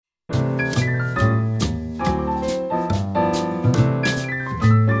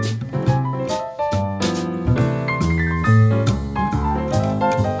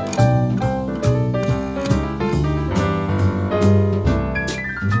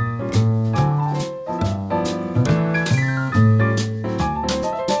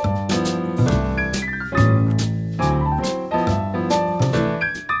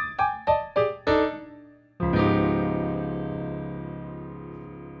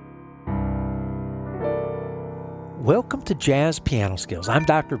Welcome to Jazz Piano Skills. I'm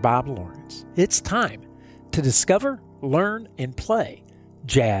Dr. Bob Lawrence. It's time to discover, learn, and play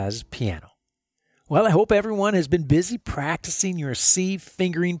jazz piano. Well, I hope everyone has been busy practicing your C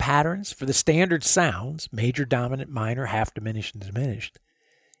fingering patterns for the standard sounds, major, dominant, minor, half diminished, and diminished,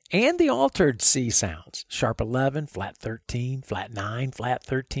 and the altered C sounds, sharp 11, flat 13, flat 9, flat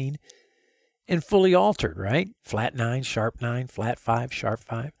 13, and fully altered, right? Flat 9, sharp 9, flat 5, sharp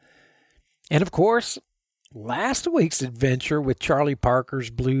 5. And of course, last week's adventure with Charlie Parker's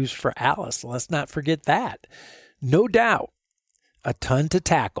Blues for Alice. Let's not forget that. No doubt, a ton to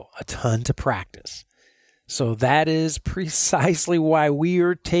tackle, a ton to practice. So that is precisely why we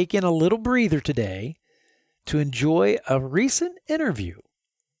are taking a little breather today to enjoy a recent interview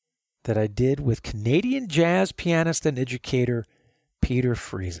that I did with Canadian jazz pianist and educator Peter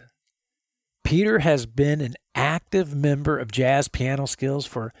Friesen. Peter has been an active member of Jazz Piano Skills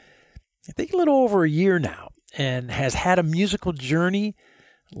for I think a little over a year now, and has had a musical journey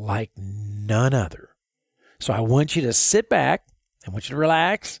like none other. So I want you to sit back, I want you to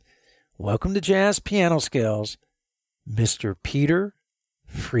relax. Welcome to Jazz Piano Skills, Mr. Peter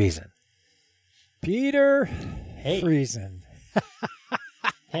Friesen. Peter Friesen.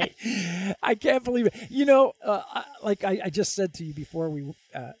 Hey. I can't believe it. You know, like I just said to you before we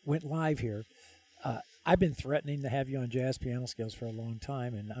went live here, I've been threatening to have you on Jazz Piano Skills for a long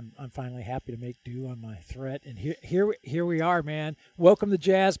time, and I'm finally happy to make do on my threat. And here we are, man. Welcome to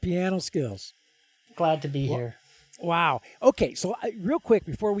Jazz Piano Skills. Glad to be here. Wow. Okay, so real quick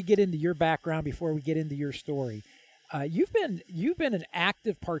before we get into your background, before we get into your story, you've been an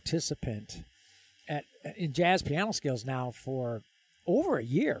active participant in Jazz Piano Skills now for over a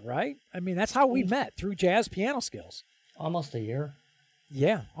year, right? I mean, that's how we met, through Jazz Piano Skills. Almost a year.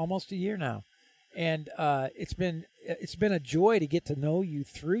 Yeah, almost a year now. And it's been a joy to get to know you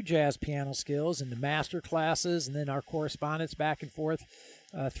through Jazz Piano Skills and the master classes, and then our correspondence back and forth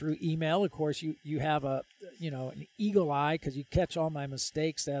through email. Of course, you have an eagle eye because you catch all my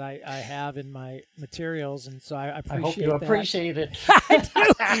mistakes that I have in my materials, and so I appreciate that. I hope you appreciate it. I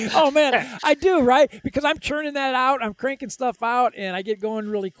do. Oh man, I do, right? Because I'm churning that out, I'm cranking stuff out, and I get going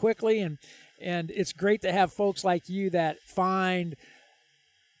really quickly, and it's great to have folks like you that find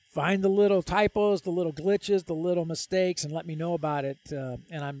the little typos, the little glitches, the little mistakes, and let me know about it.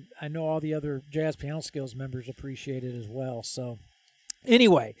 And I know all the other Jazz Piano Skills members appreciate it as well. So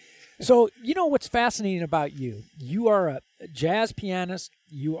anyway, so you know what's fascinating about you? You are a jazz pianist.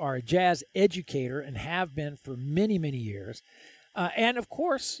 You are a jazz educator and have been for many, many years. And of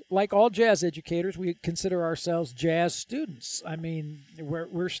course, like all jazz educators, we consider ourselves jazz students. I mean,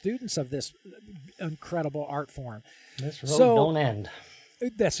 we're students of this incredible art form. This road don't end.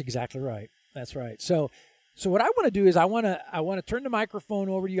 That's exactly right. That's right. So what I want to do is I want to turn the microphone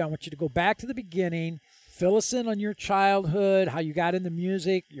over to you. I want you to go back to the beginning, fill us in on your childhood, how you got into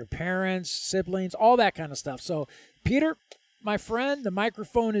music, your parents, siblings, all that kind of stuff. So, Peter, my friend, the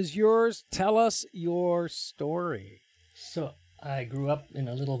microphone is yours. Tell us your story. So, I grew up in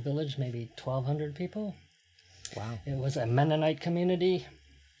a little village, maybe 1,200 people. Wow. It was a Mennonite community.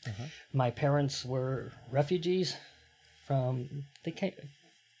 Uh-huh. My parents were refugees from they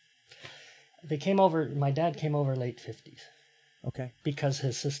came over. My dad came over late 50s. Okay. Because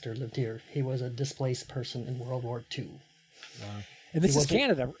his sister lived here. He was a displaced person in World War II. Wow. And this is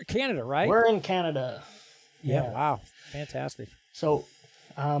Canada, right? We're in Canada. Yeah. Wow. Fantastic. So,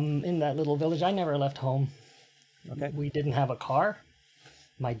 in that little village, I never left home. Okay. We didn't have a car.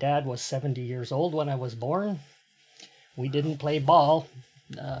 My dad was 70 years old when I was born. We didn't play ball.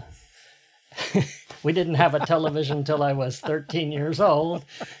 We didn't have a television until I was 13 years old.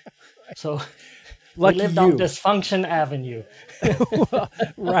 So lucky we lived you. on Dysfunction Avenue.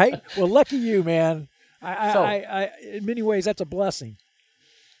 Right? Well, lucky you, man. I in many ways, that's a blessing.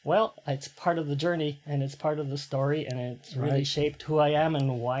 Well, it's part of the journey, and it's part of the story, and it's really shaped who I am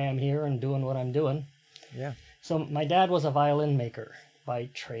and why I'm here and doing what I'm doing. Yeah. So my dad was a violin maker by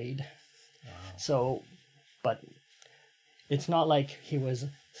trade. Wow. So, but it's not like he was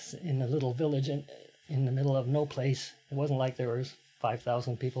in a little village in the middle of no place. It wasn't like there was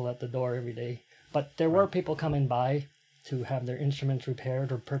 5,000 people at the door every day. But there were people coming by to have their instruments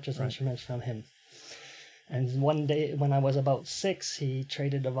repaired or purchase instruments from him. And one day when I was about 6, he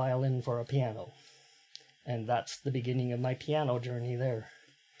traded a violin for a piano. And that's the beginning of my piano journey there.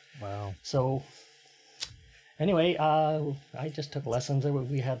 Wow. So anyway, I just took lessons.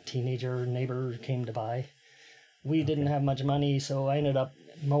 We had teenager neighbor came to buy. We didn't have much money, so I ended up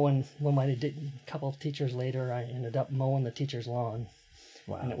mowing. A couple of teachers later, I ended up mowing the teacher's lawn.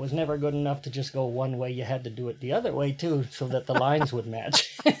 Wow. And it was never good enough to just go one way. You had to do it the other way too, so that the lines would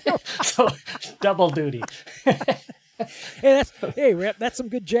match. So double duty. Hey, Rep, that's some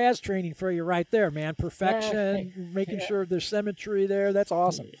good jazz training for you right there, man. Perfection, making sure there's symmetry there. That's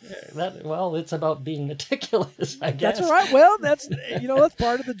awesome. Well, it's about being meticulous, I guess. That's all right. Well, that's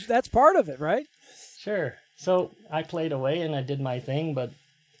that's part of it, right? Sure. So I played away and I did my thing, but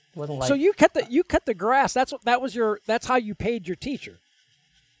wasn't like. So you cut the grass. That's how you paid your teacher.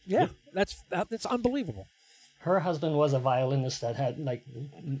 Yeah, that's unbelievable. Her husband was a violinist that had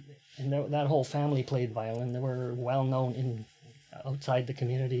and that whole family played violin. They were well known outside the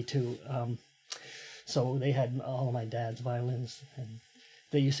community too. So they had all of my dad's violins, and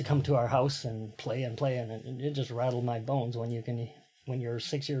they used to come to our house and play, and it just rattled my bones when you're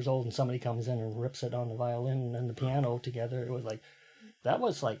 6 years old and somebody comes in and rips it on the violin and the piano together. It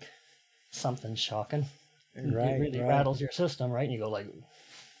was like something shocking. Right, it really rattles your system, right? And you go like,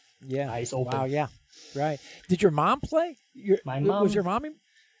 eyes open. Wow, yeah, right. Did your mom play? Was your mommy?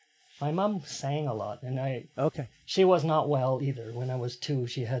 My mom sang a lot, and Okay. She was not well either. When I was 2,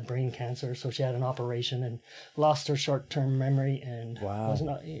 she had brain cancer, so she had an operation and lost her short-term memory, and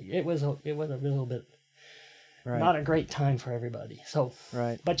it was a little bit not a great time for everybody. So,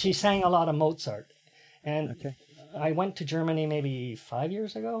 but she sang a lot of Mozart, and I went to Germany maybe 5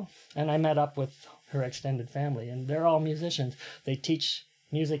 years ago, and I met up with her extended family, and they're all musicians. They teach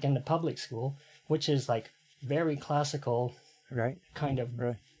music in the public school, which is like very classical, kind of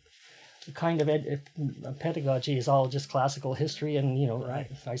pedagogy is all just classical history, and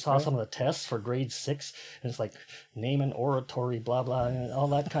I saw some of the tests for grade 6, and it's like name an oratory, blah blah, and all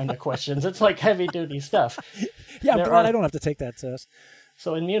that kind of questions. It's like heavy duty stuff. Yeah, I'm glad I don't have to take that test.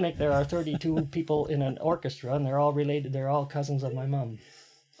 So in Munich, there are 32 people in an orchestra, and they're all related. They're all cousins of my mom.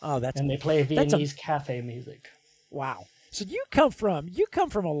 Oh, and they play Viennese cafe music. Wow. So you come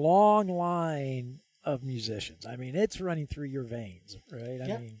from a long line of musicians. I mean, it's running through your veins, right? I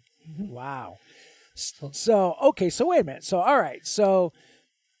mean, wow. So okay. So wait a minute. So all right. So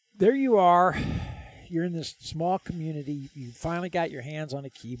there you are. You're in this small community. You finally got your hands on a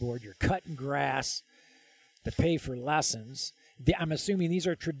keyboard. You're cutting grass to pay for lessons. I'm assuming these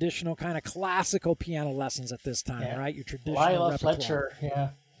are traditional kind of classical piano lessons at this time, right? Your traditional Lila repertoire.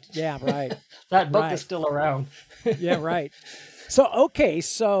 Fletcher, Yeah, right. That book is still around. Yeah, right. So, okay,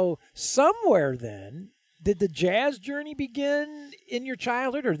 so somewhere then, did the jazz journey begin in your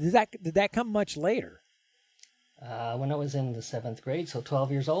childhood, or did that come much later? When I was in the 7th grade, so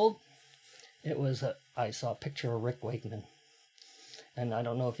 12 years old, I saw a picture of Rick Wakeman. And I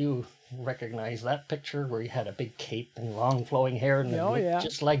don't know if you recognize that picture where he had a big cape and long flowing hair and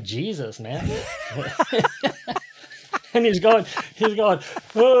just like Jesus, man. And he's going,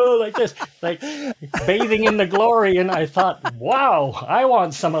 oh, like this, like bathing in the glory. And I thought, wow, I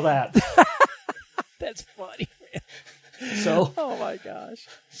want some of that. That's funny, man. So, oh my gosh.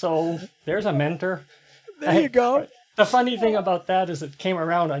 So there's a mentor. There you go. The funny thing about that is it came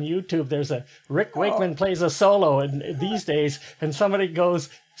around on YouTube. There's a Rick Wakeman plays a solo and these days, and somebody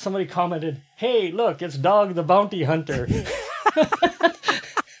commented, "Hey, look, it's Dog the Bounty Hunter."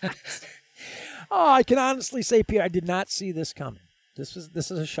 Oh, I can honestly say, Peter, I did not see this coming. This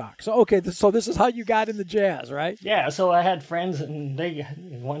is a shock. So okay, so this is how you got into jazz, right? Yeah. So I had friends, and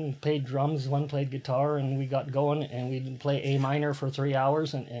one played drums, one played guitar, and we got going, and we'd play A minor for 3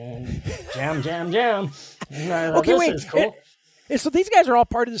 hours, and jam. And okay, wait. This is cool. So these guys are all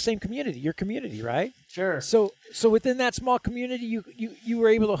part of the same community, your community, right? Sure. So within that small community, you were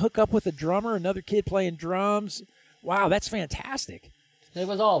able to hook up with a drummer, another kid playing drums. Wow, that's fantastic. It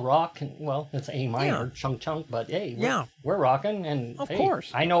was all rock, and well, it's A minor, chunk, but hey, we're rocking, and of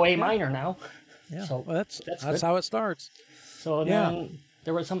course, I know A minor now. Yeah, so well, that's how it starts. So then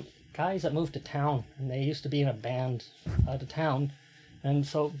there were some guys that moved to town, and they used to be in a band out of town, and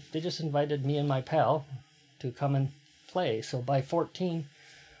so they just invited me and my pal to come and play. So by 14,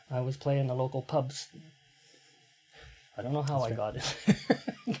 I was playing the local pubs. I don't know how I got it.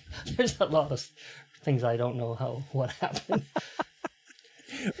 There's a lot of things I don't know what happened.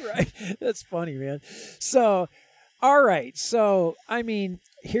 Right. That's funny, man. So, all right. So, I mean,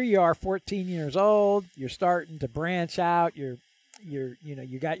 here you are, 14 years old. You're starting to branch out. You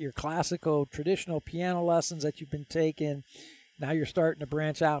got your classical, traditional piano lessons that you've been taking. Now you're starting to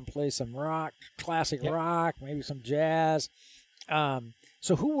branch out and play some rock, classic rock, maybe some jazz.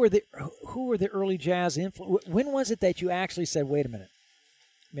 So, who were the early jazz influence? When was it that you actually said, "Wait a minute,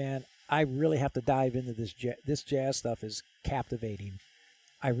 man, I really have to dive into this. This jazz stuff is captivating.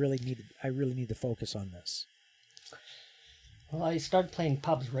 I really need to focus on this." Well, I started playing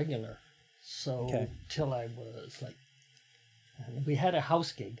pubs regular, so till I was like And we had a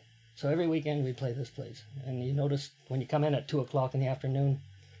house gig. So every weekend we'd play this place. And you notice when you come in at 2 o'clock in the afternoon,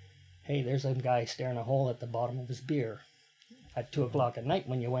 hey, there's a guy staring a hole at the bottom of his beer. At 2 o'clock at night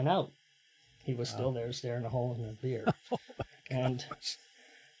when you went out, he was still there staring a hole in his beer.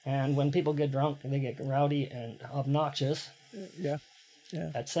 And when people get drunk, they get rowdy and obnoxious. Yeah.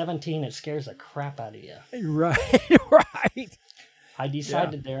 At 17, it scares the crap out of you. Right. Right. I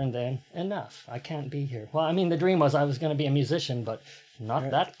decided there and then, enough. I can't be here. Well, I mean, the dream was I was going to be a musician, but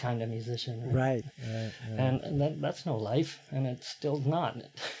not that kind of musician. Right. And that's no life, and it's still not.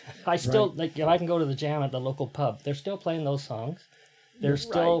 I still, like, if I can go to the jam at the local pub, they're still playing those songs. They're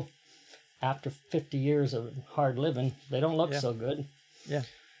still, after 50 years of hard living, they don't look so good. Yeah.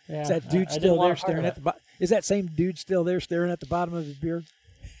 Yeah. Is that dude still there staring at the bottom? Is that same dude still there staring at the bottom of his beer?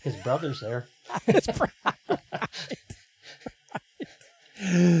 His brother's there.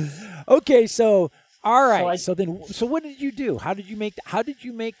 Okay, so all right. So what did you do? How did you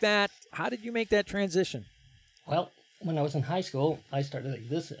make that transition? Well, when I was in high school, I started like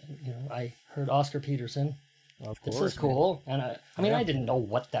this. I heard Oscar Peterson. Of course, this is cool, and I mean, I didn't know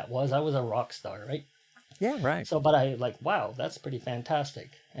what that was. I was a rock star, right? Yeah, right. So, but I like, wow, that's pretty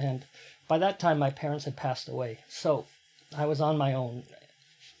fantastic. And by that time, my parents had passed away. So I was on my own,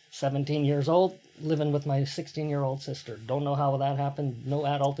 17 years old, living with my 16-year-old sister. Don't know how that happened. No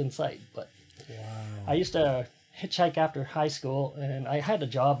adult in sight. But I used to hitchhike after high school, and I had a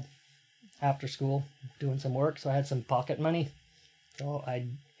job after school doing some work. So I had some pocket money. So I'd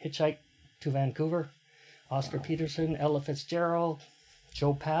hitchhike to Vancouver. Oscar Peterson, Ella Fitzgerald,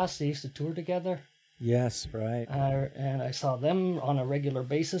 Joe Pass, they used to tour together. Yes, right. And I saw them on a regular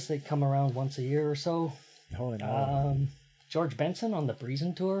basis. They'd come around once a year or so. Holy moly. George Benson on the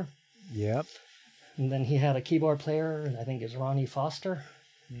Breezin' Tour. Yep. And then he had a keyboard player, and I think it's Ronnie Foster.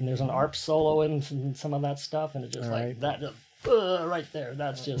 And there's an arp solo in some of that stuff, and it's just like that, right there.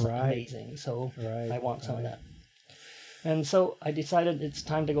 That's just amazing. So I want some of that. And so I decided it's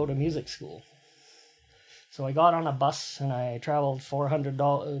time to go to music school. So I got on a bus and I traveled 400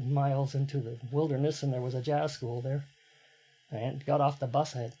 miles into the wilderness, and there was a jazz school there. And got off the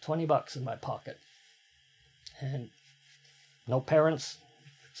bus, I had $20 in my pocket. And no parents,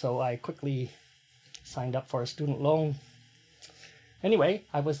 so I quickly signed up for a student loan. Anyway,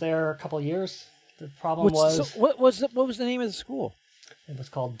 I was there a couple of years. The problem was... what was the name of the school? It was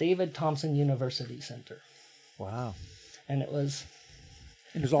called David Thompson University Center. Wow. And it was...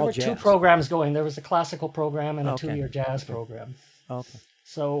 It was all jazz. There were two programs going. There was a classical program and a 2-year jazz program. Okay.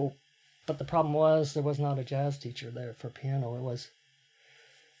 So, but the problem was there was not a jazz teacher there for piano. It was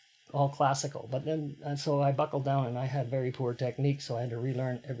all classical. But then, and so I buckled down, and I had very poor technique, so I had to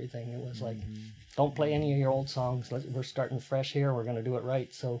relearn everything. It was like, don't play any of your old songs. We're starting fresh here. We're going to do it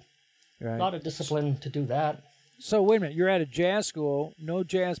right. So, a lot of discipline to do that. So wait a minute. You're at a jazz school, no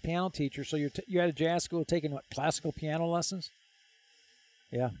jazz piano teacher. So you're at a jazz school taking what, classical piano lessons?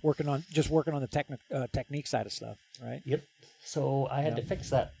 Yeah, working on the technique side of stuff, right? Yep. So I had to fix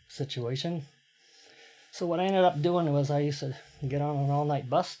that situation. So what I ended up doing was I used to get on an all-night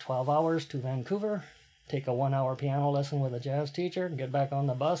bus, 12 hours to Vancouver, take a 1-hour piano lesson with a jazz teacher, get back on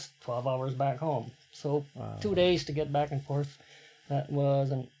the bus, 12 hours back home. So 2 days to get back and forth. That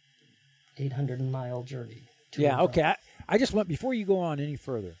was an 800-mile journty. Yeah, okay. I just want, before you go on any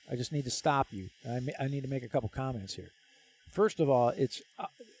further, I just need to stop you. I need to make a couple comments here. First of all, it's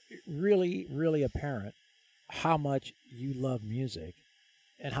really, really apparent how much you love music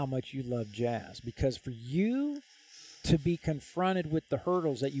and how much you love jazz. Because for you to be confronted with the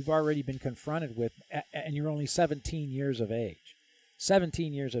hurdles that you've already been confronted with, and you're only 17 years of age,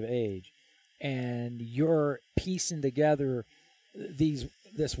 and you're piecing together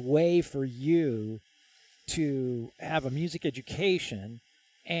this way for you to have a music education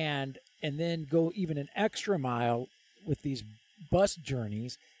and then go even an extra mile with these bus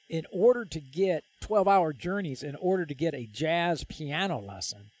journeys in order to get 12-hour journeys in order to get a jazz piano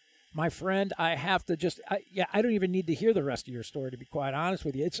lesson. My friend, I have to just, I don't even need to hear the rest of your story, to be quite honest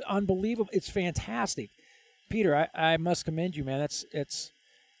with you. It's unbelievable. It's fantastic. Peter, I must commend you, man.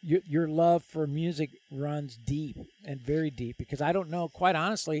 Your love for music runs deep and very deep, because I don't know, quite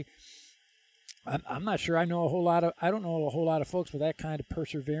honestly, I'm not sure I don't know a whole lot of folks with that kind of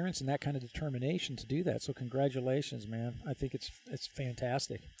perseverance and that kind of determination to do that. So congratulations, man. I think it's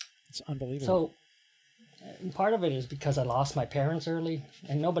fantastic. It's unbelievable. So part of it is because I lost my parents early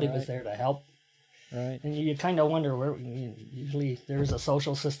and nobody was there to help. Right. And you kind of wonder where, usually there's a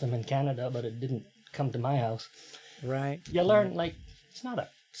social system in Canada, but it didn't come to my house. Right. You learn, like, it's not a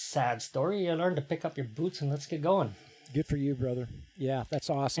sad story. You learn to pick up your boots and let's get going. Good for you, brother. Yeah, that's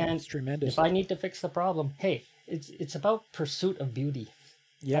awesome. And it's tremendous. If I need to fix the problem, hey, it's about pursuit of beauty.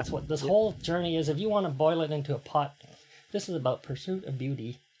 Yeah. That's what this whole journey is. If you want to boil it into a pot, this is about pursuit of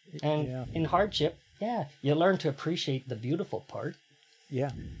beauty. And in hardship, you learn to appreciate the beautiful part.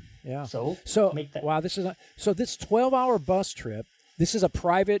 Yeah. Yeah. So make that. Wow, this 12-hour bus trip. This is a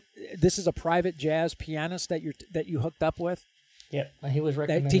private jazz pianist that you hooked up with. Yeah, he was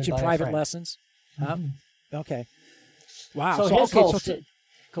recommended teaching by a private friend. lessons. Okay. Wow. So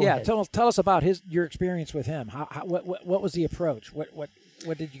go ahead. Tell us about your experience with him. What was the approach?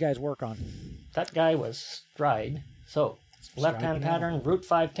 What did you guys work on? That guy was stride. So left-hand pattern, root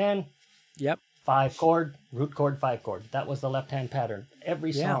 5-10. Yep. 5 chord, root chord, 5 chord. That was the left-hand pattern.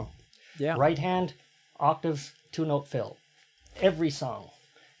 Every song. Yeah. Right hand, octaves, 2-note fill. Every song.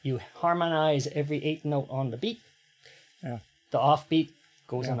 You harmonize every 8th note on the beat. Yeah. The offbeat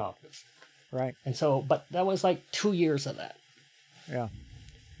goes in octaves. Right. And so, but that was like 2 years of that. Yeah.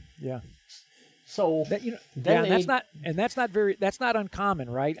 Yeah. So that's not uncommon,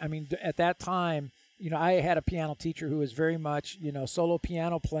 right? I mean, at that time, I had a piano teacher who was very much, solo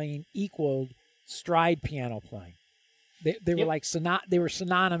piano playing equaled stride piano playing. They were like they were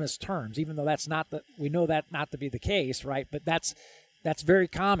synonymous terms, even though we know that not to be the case, right? But that's very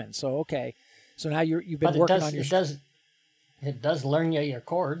common. So okay, so now you've been working on your. It does learn you your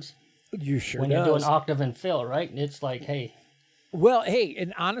chords. You sure when does. You're doing octave and fill, right? It's like, hey. Well, hey,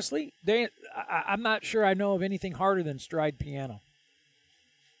 and honestly, I'm not sure I know of anything harder than stride piano.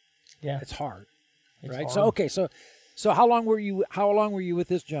 Yeah, it's hard, right? Hard. So okay, so how long were you with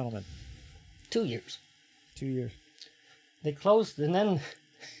this gentleman? 2 years. 2 years. They closed, and then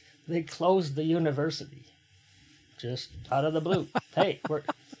they closed the university, just out of the blue. Hey,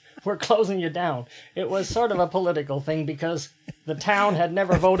 we're closing you down. It was sort of a political thing because the town had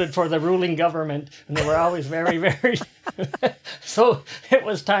never voted for the ruling government, and they were always very, very. So it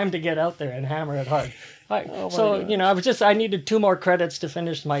was time to get out there and hammer it hard. Right. Gosh. I needed 2 more credits to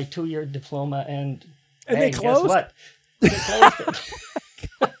finish my 2-year diploma, and they closed. Guess what? They closed it.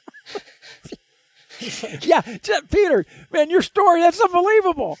 Yeah, Peter, man, your story, that's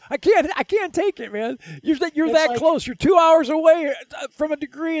unbelievable. I can't take it, man. You're that close. You're 2 hours away from a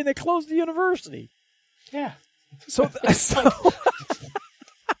degree, and they closed the university. Yeah. So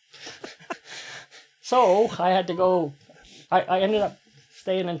I had to go. I ended up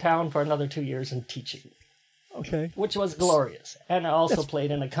staying in town for another 2 years and teaching. Okay. Which was glorious. And I also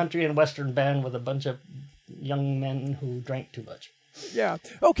played in a country and western band with a bunch of young men who drank too much. Yeah.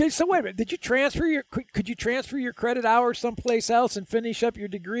 Okay. So wait a minute. Could you transfer your credit hours someplace else and finish up your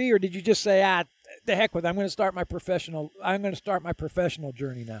degree, or did you just say, the heck with it, I'm going to start my professional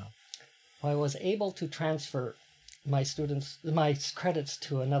journey now? I was able to transfer my credits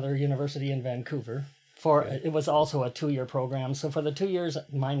to another university in Vancouver. It was also a 2-year program. So for the 2 years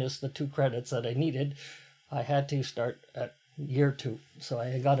minus the 2 credits that I needed, I had to start at year 2. So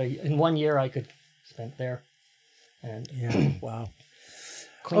I got in 1 year I could spend there. And wow.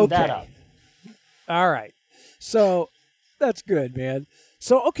 Clean that up. All right. So that's good, man.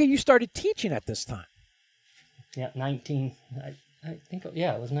 So, okay, you started teaching at this time. Yeah, 19. I think, it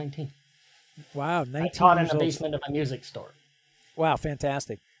was 19. Wow, 19 I taught in years the old. basement of a music store. Wow,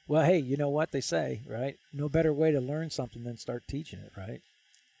 fantastic. Well, hey, you know what they say, right? No better way to learn something than start teaching it, right?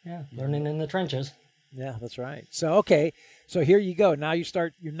 Yeah, learning in the trenches. Yeah, that's right. So, okay, so here you go. Now you're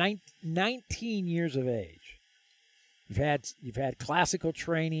 19 years of age. You've had classical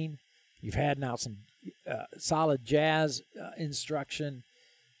training. You've had now some solid jazz instruction.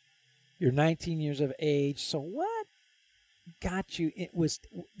 You're 19 years of age. So what got you?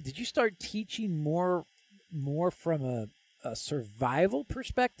 Did you start teaching more from a survival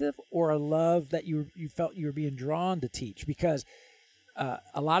perspective, or a love that you felt you were being drawn to teach? Because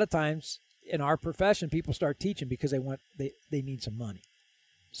a lot of times in our profession, people start teaching because they need some money.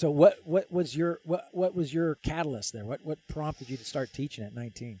 So what was your catalyst there? What prompted you to start teaching at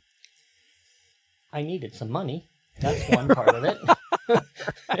 19? I needed some money. That's one part of it.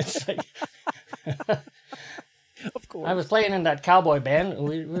 It's like, of course. I was playing in that cowboy band.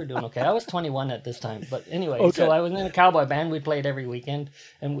 We were doing okay. I was 21 at this time, but anyway, So I was in a cowboy band. We played every weekend,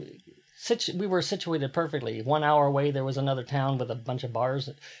 and we were situated perfectly. 1 hour away, there was another town with a bunch of bars.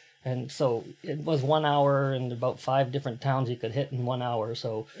 And so it was 1 hour and about 5 different towns you could hit in 1 hour.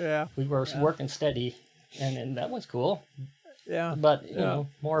 So we were working steady, and that was cool. Yeah. But,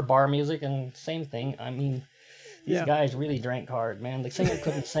 more bar music and same thing. I mean, these guys really drank hard, man. The singer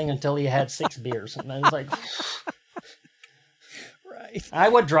couldn't sing until he had 6 beers. And I was like... Right. I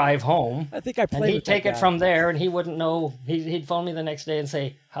would drive home. I think I played and he'd with take that it guy. from there, and he wouldn't know. He'd phone me the next day and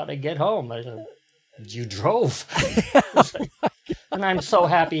say, how'd I get home? I said, You drove. And I'm so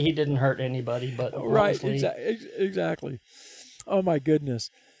happy he didn't hurt anybody, but Right, honestly, exactly. Oh my goodness.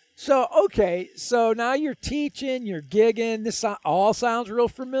 So okay, so now you're teaching, you're gigging. This all sounds real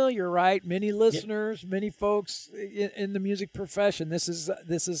familiar, right? Many listeners, many folks in the music profession. This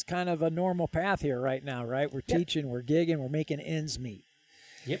is kind of a normal path here right now, right? We're teaching, we're gigging, we're making ends meet.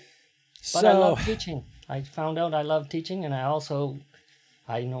 Yep. But I love teaching. I found out I love teaching, and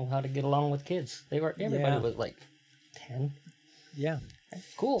I know how to get along with kids. Everybody was like 10. Yeah.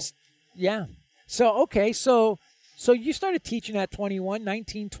 Cool. Yeah. So okay, so you started teaching at 21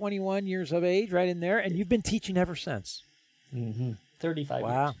 years of age, right in there, and you've been teaching ever since. 35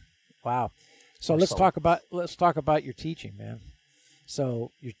 Wow. years. Wow. So let's talk about your teaching, man.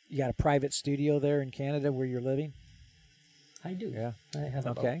 So you got a private studio there in Canada where you're living? I do. Yeah. I have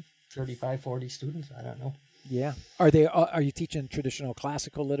about 35, 40 students. I don't know. Yeah. Are you teaching traditional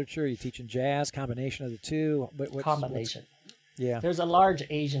classical literature? Are you teaching jazz? Combination of the two? Combination. Yeah. There's a large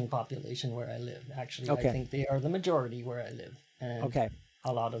Asian population where I live. Actually, Okay. I think they are the majority where I live. And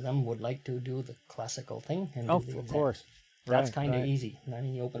a lot of them would like to do the classical thing. And do the of exam. course. That's kind of easy. I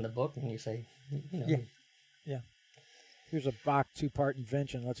mean, you open the book and you say, Yeah. Here's a Bach 2-part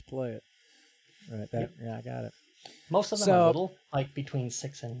invention. Let's play it. Right. Yeah, I got it. Most of them are little, like between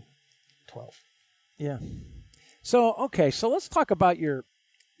 6 and 12. Yeah. So, okay. So let's talk about your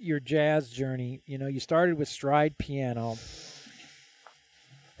jazz journey. You know, you started with stride piano.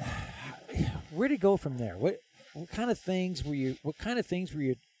 Where did it go from there? What kind of things were you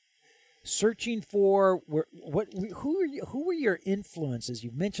searching for? Who were your influences?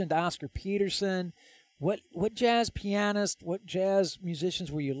 You mentioned Oscar Peterson. What jazz pianist, what jazz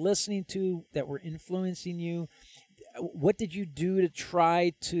musicians were you listening to that were influencing you? What did you do to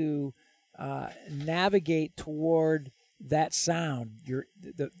try to navigate toward that sound?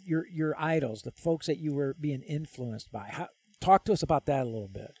 Your idols, the folks that you were being influenced by. Talk to us about that a little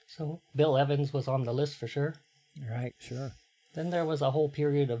bit. So Bill Evans was on the list for sure. Right, sure. Then there was a whole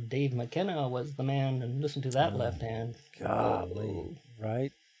period of Dave McKenna was the man, and listen to that left hand. Golly,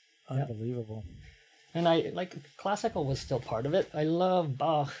 right? Unbelievable. And classical was still part of it. I love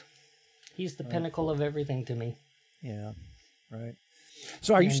Bach. He's the pinnacle of everything to me. Yeah, right.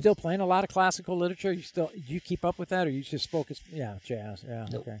 So are you still playing a lot of classical literature? Do you keep up with that, or you just focus? Yeah, jazz. Yeah,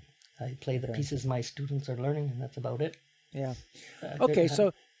 nope. Okay. I play the pieces my students are learning, and that's about it. Yeah. Okay,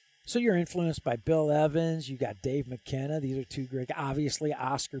 so you're influenced by Bill Evans. You got Dave McKenna. These are two great. Obviously,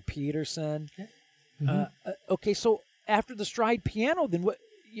 Oscar Peterson. Yeah. Mm-hmm. Okay, so after the stride piano, then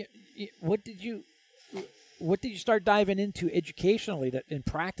what did you start diving into educationally in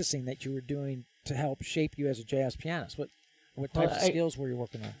practicing that you were doing to help shape you as a jazz pianist? What types of skills were you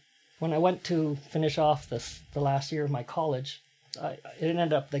working on? When I went to finish off the last year of my college, it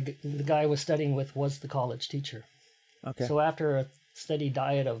ended up the guy I was studying with was the college teacher. Okay. So after a steady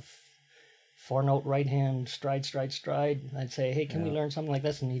diet of 4-note right hand, stride, I'd say, hey, can we learn something like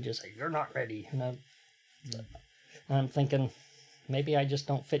this? And he'd just say, you're not ready. And I'm thinking, maybe I just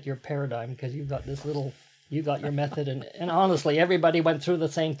don't fit your paradigm because you got your method. And honestly, everybody went through the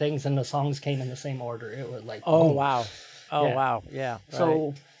same things and the songs came in the same order. It was like, wow. Wow. Yeah. Right.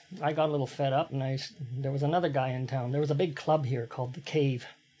 So I got a little fed up, and there was another guy in town. There was a big club here called The Cave.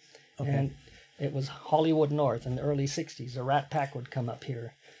 Okay. And it was Hollywood North in the early 60s. The Rat Pack would come up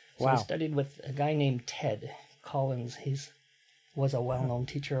here. So I studied with a guy named Ted Collins. He was a well-known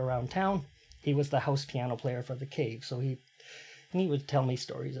teacher around town. He was the house piano player for The Cave. So he would tell me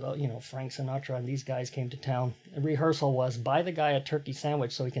stories about, Frank Sinatra, and these guys came to town. The rehearsal was buy the guy a turkey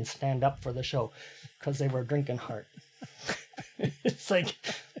sandwich so he can stand up for the show because they were drinking hard. It's like...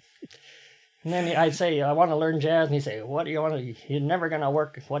 And then I'd say, I want to learn jazz. And he'd say, what do you want to... You're never going to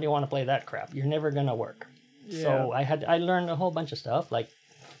work. What do you want to play that crap? You're never going to work. Yeah. So I learned a whole bunch of stuff, like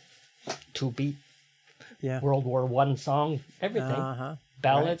 2-beat, World War I song, everything.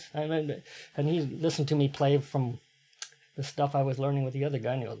 Ballads. Right. And he listened to me play from the stuff I was learning with the other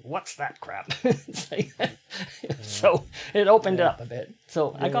guy. And he goes, what's that crap? So it opened it up a bit.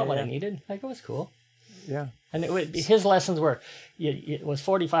 So I got what I needed. It was cool. Yeah. And his lessons were, it was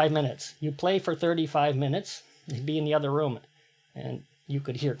 45 minutes. You play for 35 minutes. He'd be in the other room. And you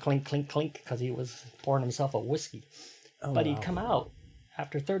could hear clink, clink, clink because he was pouring himself a whiskey. But he'd come out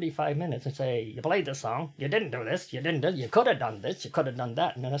after 35 minutes and say, you played this song. You didn't do this. You could have done this. You could have done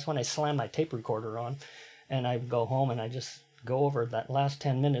that. And then that's when I slammed my tape recorder on. And I'd go home and I just go over that last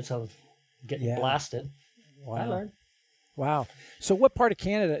 10 minutes of getting blasted. Wow. I learned. Wow. So what part of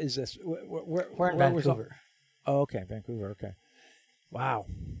Canada is this? We're in Vancouver. Oh, okay. Vancouver. Okay. Wow.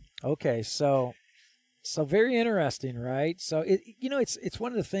 Okay. So So very interesting, right? So it's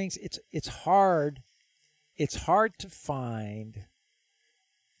one of the things. It's hard. It's hard to find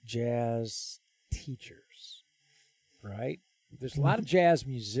jazz teachers, right? There's a lot of jazz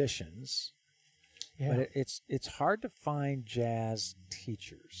musicians, Yeah. but it's hard to find jazz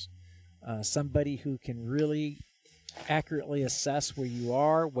teachers. Somebody who can really accurately assess where you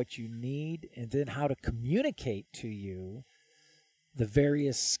are, what you need, and then how to communicate to you the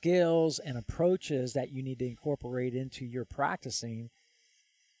various skills and approaches that you need to incorporate into your practicing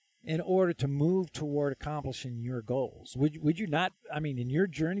in order to move toward accomplishing your goals. Would you not, I mean, in your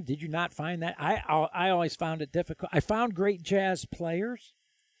journey, did you not find that? I always found it difficult. I found great jazz players,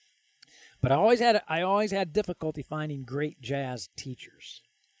 but I always had difficulty finding great jazz teachers.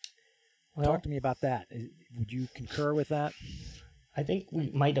 Well, Talk to me about that. Would you concur with that? I think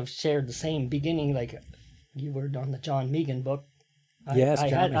we might have shared the same beginning, like you were on the John Megan book. Yes,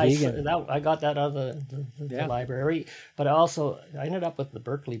 John Megan. I got that out of the library, but I ended up with the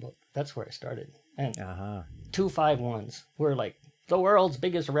Berkeley book. That's where I started. And 251s were like the world's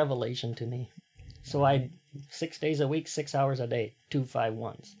biggest revelation to me. So 6 days a week, 6 hours a day,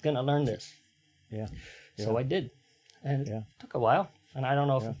 251s. Gonna learn this. Yeah. So I did. And it took a while. And I don't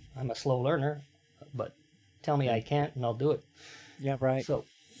know if I'm a slow learner, but tell me I can't and I'll do it. Yeah, right. So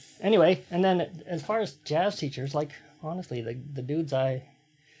anyway, and then as far as jazz teachers, like honestly, the dudes I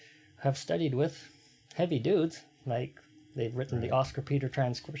have studied with, heavy dudes, like they've written the Oscar Peter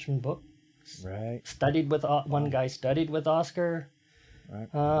transcription book. Right. Studied with one guy studied with Oscar. Right.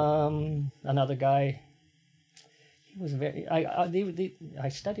 Another guy, he was very. I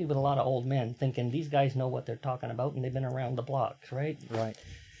studied with a lot of old men, thinking these guys know what they're talking about, and they've been around the block, right? Right.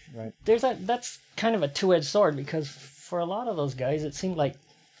 Right. That's kind of a two-edged sword, because for a lot of those guys, it seemed like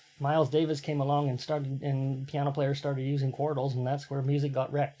Miles Davis came along and piano players started using chordals, and that's where music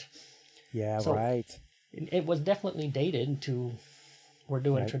got wrecked. Yeah. So right. It was definitely dated to we're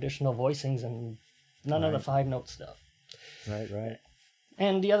doing traditional voicings and none of the 5-note stuff. Right. Right.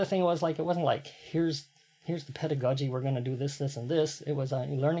 And the other thing was, like, it wasn't like here's the pedagogy, we're going to do this, this, and this. It was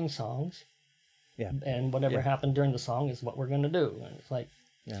learning songs. Yeah. And whatever happened during the song is what we're going to do. And it's like,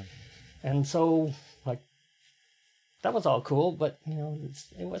 and so, like, that was all cool, but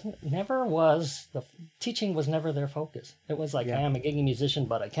teaching was never their focus. It was like, I am a gigging musician,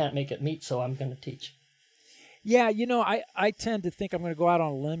 but I can't make it meet, so I'm going to teach. Yeah, I tend to think I'm going to go out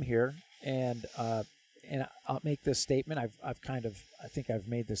on a limb here, and I'll make this statement. I think I've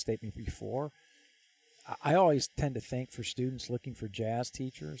made this statement before. I always tend to think for students looking for jazz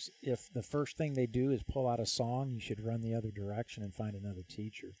teachers, if the first thing they do is pull out a song, you should run the other direction and find another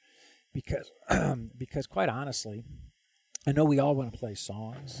teacher. Because quite honestly, I know we all want to play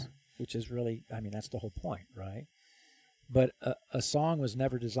songs, which is really, that's the whole point, right? But a song was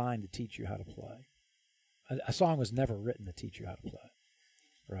never designed to teach you how to play. A song was never written to teach you how to play,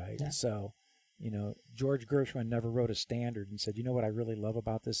 right? Yeah. So, George Gershwin never wrote a standard and said, you know what I really love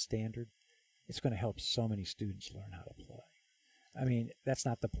about this standard? It's going to help so many students learn how to play. That's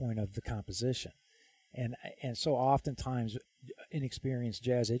not the point of the composition. And so oftentimes inexperienced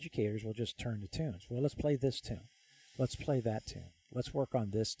jazz educators will just turn to tunes. Well, let's play this tune. Let's play that tune. Let's work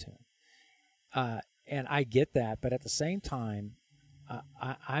on this tune. And I get that, but at the same time,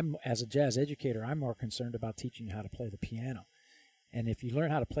 I'm as a jazz educator, I'm more concerned about teaching you how to play the piano. And if you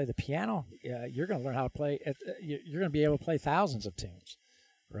learn how to play the piano, you're going to learn how to play. You're going to be able to play thousands of tunes,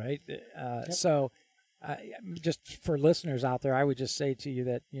 right? So, just for listeners out there, I would just say to you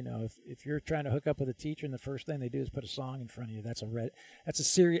that if you're trying to hook up with a teacher and the first thing they do is put a song in front of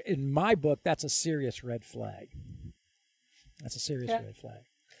you, in my book, that's a serious red flag. That's a serious red flag.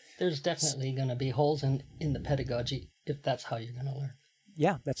 There's definitely going to be holes in the pedagogy if that's how you're going to learn.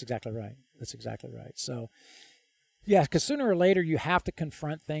 Yeah, that's exactly right. So, yeah, because sooner or later you have to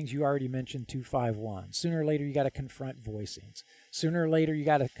confront things. You already mentioned 251. Sooner or later you got to confront voicings. Sooner or later you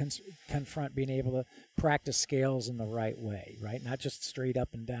got to confront being able to practice scales in the right way, right? Not just straight up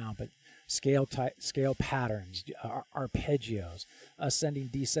and down, but scale patterns, arpeggios, ascending,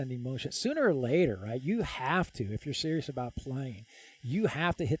 descending motion. Sooner or later, right, you have to, if you're serious about playing, you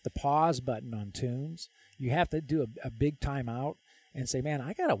have to hit the pause button on tunes. You have to do a big time out and say, man,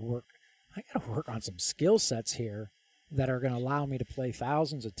 I got to work on some skill sets here that are going to allow me to play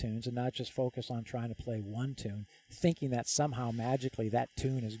thousands of tunes and not just focus on trying to play one tune, thinking that somehow magically that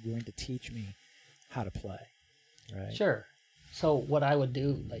tune is going to teach me how to play, right? Sure. So what I would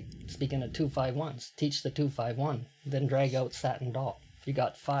do, like speaking of 251s, teach the 251, then drag out Satin Doll. You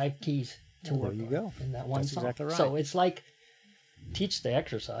got 5 keys to work on in that one song. Exactly right. So it's like teach the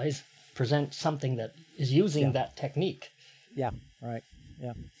exercise, present something that is using that technique. Yeah, right.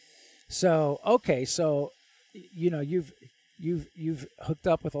 Yeah. So okay, so you've hooked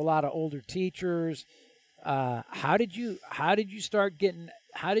up with a lot of older teachers. How did you start getting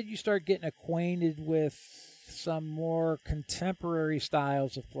acquainted with some more contemporary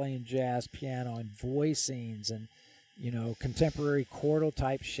styles of playing jazz piano and voicings and contemporary chordal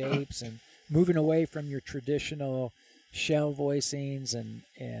type shapes and moving away from your traditional shell voicings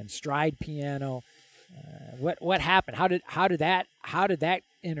and stride piano? What happened? How did that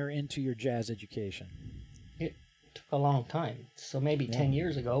enter into your jazz education? It took a long time. So maybe 10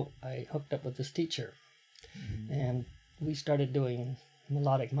 years ago, I hooked up with this teacher, and we started doing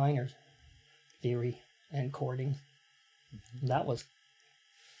melodic minor theory and chording. That was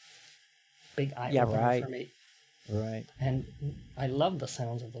big eye opener for me. Right. And I love the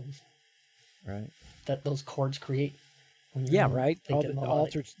sounds of those. Right. That those chords create. When you're right. All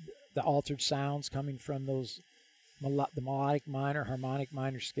melodic. the altered sounds coming from those the melodic minor, harmonic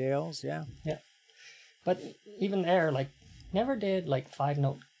minor scales. Yeah. Yeah. But even there, like, never did like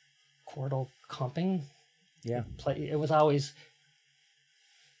 5-note chordal comping. Yeah. It was always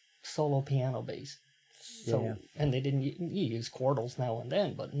solo piano based. So and they didn't you use chordals now and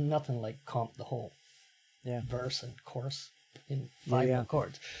then, but nothing like comp the whole verse and chorus in 5-note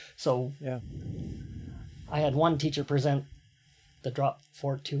chords. So I had one teacher present the drop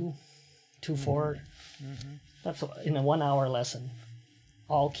 4-2, 2-4. That's in a 1 hour lesson,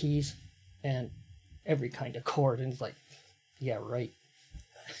 all keys and every kind of chord, and it's like, yeah, right.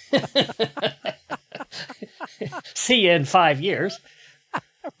 See you in 5 years.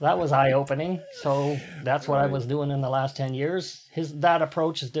 That was eye-opening. So that's what I was doing in the last 10 years. That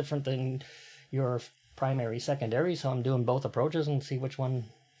approach is different than your primary, secondary. So I'm doing both approaches and see which one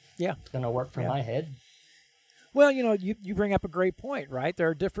is going to work for my head. Well, you bring up a great point, right? There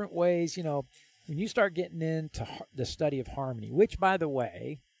are different ways, when you start getting into the study of harmony, which, by the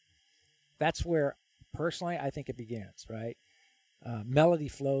way, that's where, personally, I think it begins, right? Melody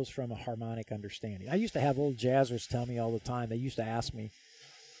flows from a harmonic understanding. I used to have old jazzers tell me all the time. They used to ask me,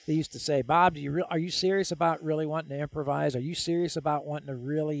 they used to say, Bob, are you serious about really wanting to improvise? Are you serious about wanting to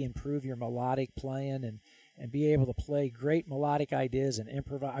really improve your melodic playing and be able to play great melodic ideas and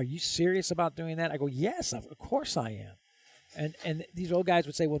improvise? Are you serious about doing that? I go, yes, of course I am. And these old guys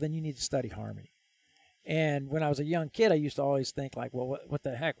would say, well, then you need to study harmony. And when I was a young kid, I used to always think like, well, what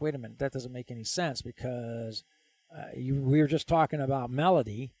the heck? Wait a minute, that doesn't make any sense because we were just talking about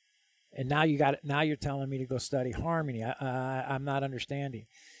melody, and now you're telling me to go study harmony. I'm not understanding.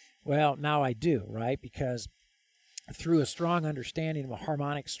 Well, now I do, right? Because through a strong understanding of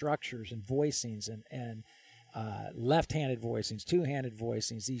harmonic structures and voicings and left-handed voicings, two-handed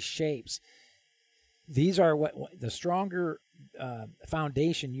voicings, these shapes, these are what the stronger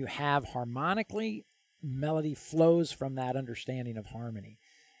foundation you have harmonically. Melody flows from that understanding of harmony,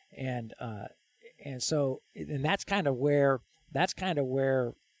 and that's kind of where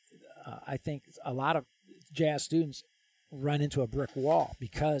I think a lot of jazz students run into a brick wall,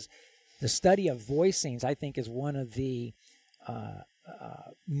 because the study of voicings, I think, is one of the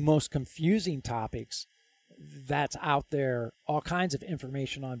most confusing topics that's out there. All kinds of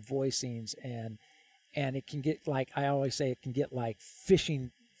information on voicings, and it can get, like I always say, it can get like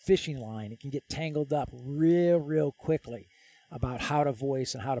fishing line. It can get tangled up real quickly about how to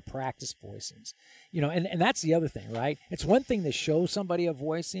voice and how to practice voicings. And that's the other thing, right? It's one thing to show somebody a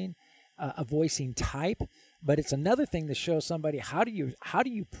voicing type, but it's another thing to show somebody how do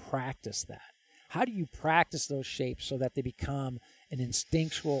you practice that? How do you practice those shapes so that they become an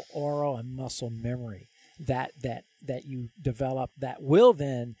instinctual oral and muscle memory that you develop, that will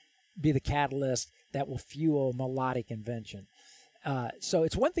then be the catalyst that will fuel melodic invention. So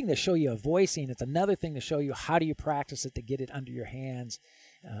it's one thing to show you a voicing. It's another thing to show you how do you practice it to get it under your hands,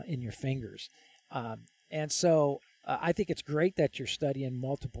 in your fingers. And so I think it's great that you're studying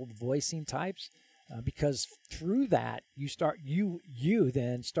multiple voicing types, because through that you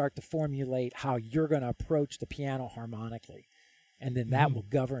then start to formulate how you're going to approach the piano harmonically, and then that will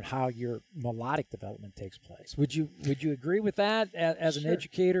govern how your melodic development takes place. Would you agree with that as an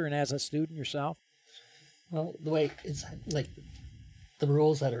educator and as a student yourself? Well, the way it's like the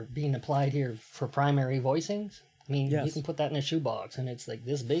rules that are being applied here for primary voicings, I mean, you can put that in a shoebox and it's like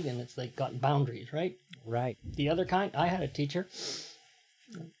this big and it's like got boundaries, right? Right. The other kind, I had a teacher,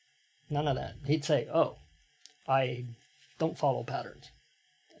 none of that. He'd say, oh, I don't follow patterns.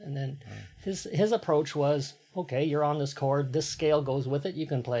 And then his approach was, okay, you're on this chord, this scale goes with it. You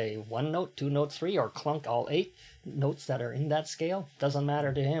can play 1 note, 2 notes, 3, or clunk all 8 notes that are in that scale. Doesn't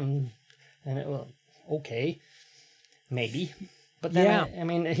matter to him. And it was, okay, maybe. But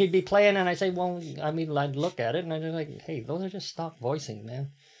then, he'd be playing and I'd say, well, I'd look at it and I'd be like, hey, those are just stock voicing, man.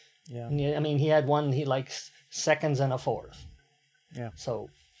 Yeah. And I mean, he had one, he likes seconds and a fourth. Yeah. So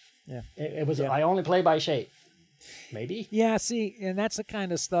Yeah. it was, Yeah. I only play by shape. Maybe. Yeah, see, and that's the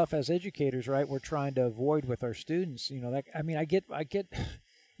kind of stuff as educators, right, we're trying to avoid with our students. That, I mean, I get,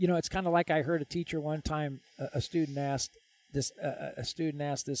 it's kind of like I heard a teacher one time, a student asked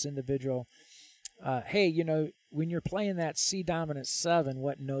this individual, hey, when you're playing that C dominant 7,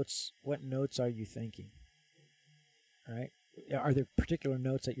 what notes are you thinking? Right? Are there particular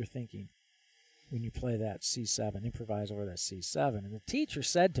notes that you're thinking when you play that C7, improvise over that C7? And the teacher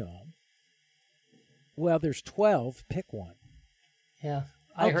said to him, well, there's 12, pick one. Yeah.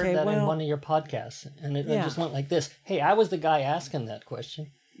 I heard that in one of your podcasts, and it just went like this. Hey, I was the guy asking that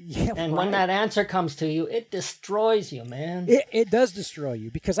question. Yeah, and when that answer comes to you, it destroys you, man. It does destroy you,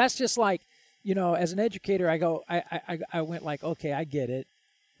 because that's just like, as an educator, I went like, okay, I get it,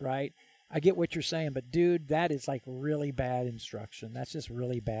 right? I get what you're saying, but dude, that is like really bad instruction. That's just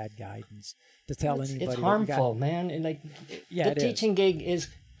really bad guidance to tell anybody. It's harmful, man. And the teaching gig is,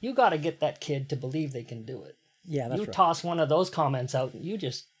 you got to get that kid to believe they can do it. Yeah, that's right. You toss one of those comments out, you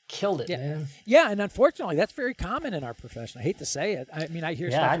just killed it, man. Yeah, and unfortunately, that's very common in our profession. I hate to say it. I mean, I hear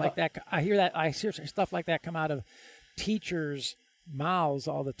stuff like that. I hear stuff like that come out of teachers' mouths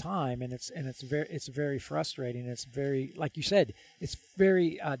all the time, and it's very frustrating. It's very, like you said, it's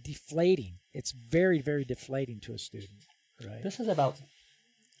very deflating. It's very, very deflating to a student. Right. This is about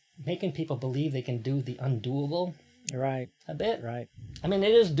making people believe they can do the undoable. Right. A bit. Right. I mean,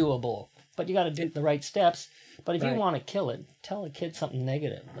 it is doable, but you got to do the right steps. But if you want to kill it, tell a kid something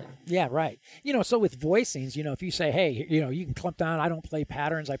negative. Yeah, right. So with voicings, if you say, hey, you can clump down. I don't play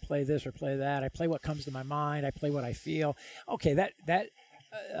patterns. I play this or play that. I play what comes to my mind. I play what I feel. Okay, that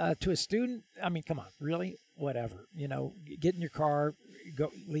to a student, I mean, come on, really? Whatever. Get in your car, go,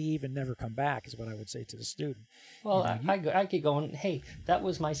 leave, and never come back is what I would say to the student. Well, I keep going, hey, that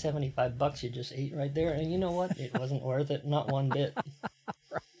was my $75 you just ate right there. And you know what? It wasn't worth it. Not one bit.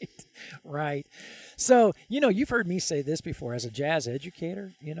 Right. So, you've heard me say this before as a jazz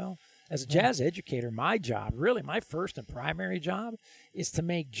educator, as a jazz educator, my job, really my first and primary job, is to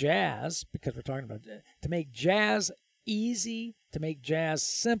make jazz, because we're talking about, to make jazz easy, to make jazz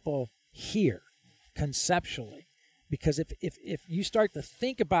simple here, conceptually. Because if you start to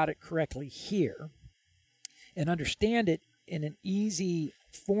think about it correctly here and understand it in an easy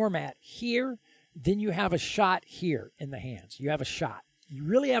format here, then you have a shot here in the hands. You have a shot. You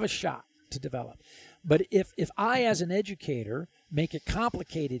really have a shot to develop. But if I, as an educator, make it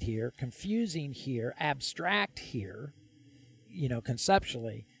complicated here, confusing here, abstract here,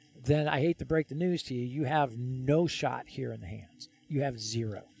 conceptually, then I hate to break the news to you, you have no shot here in the hands. You have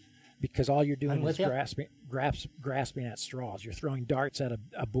zero. Because all you're doing is grasping at straws. You're throwing darts at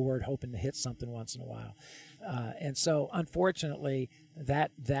a board, hoping to hit something once in a while. And so, unfortunately,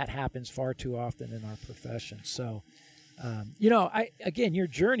 that happens far too often in our profession. So, your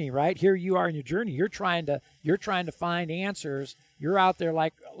journey, right? Here you are in your journey. You're trying to find answers. You're out there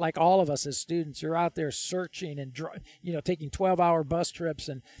like all of us as students. You're out there searching and taking 12-hour bus trips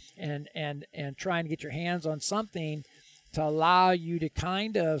and trying to get your hands on something to allow you to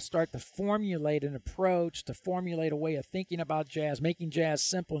kind of start to formulate an approach, to formulate a way of thinking about jazz, making jazz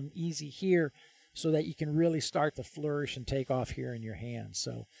simple and easy here, so that you can really start to flourish and take off here in your hands.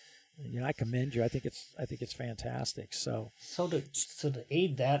 So, I commend you. I think it's fantastic. So to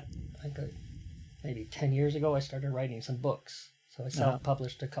aid that, maybe 10 years ago, I started writing some books. So I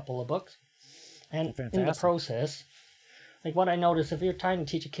self-published a couple of books, and in the process, like what I noticed, if you're trying to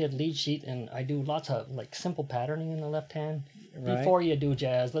teach a kid lead sheet, and I do lots of like simple patterning in the left hand, before you do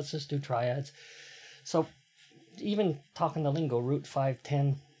jazz, let's just do triads. So even talking the lingo, root 5,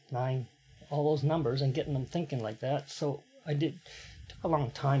 10, 9, all those numbers, and getting them thinking like that. So it took a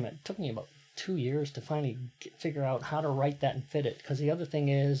long time. It took me about 2 years to finally figure out how to write that and fit it. Because the other thing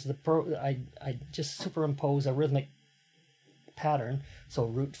is, I just superimpose a rhythmic pattern, so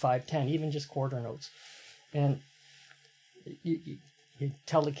root 5, 10, even just quarter notes. And you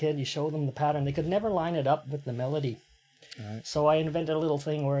tell the kid, you show them the pattern. They could never line it up with the melody. Right. So I invented a little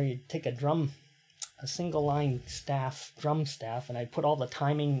thing where you take a single line drum staff, and I'd put all the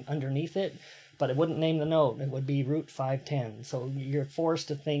timing underneath it, but it wouldn't name the note. It would be root 5, 10. So you're forced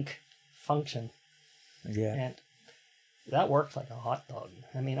to think function. Yeah. And that worked like a hot dog.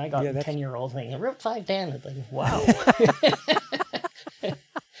 I mean, I got a 10-year-old thinking, root 5, 10. It's like, wow.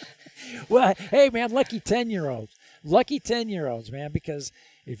 Well, hey, man, lucky 10-year-olds. Lucky 10-year-olds, man, because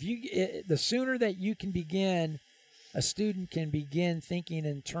the sooner that you can begin, a student can begin thinking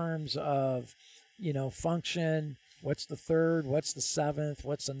in terms of, function, what's the third, what's the seventh,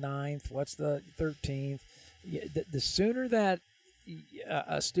 what's the ninth, what's the 13th. The sooner that,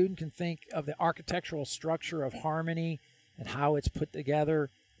 a student can think of the architectural structure of harmony and how it's put together,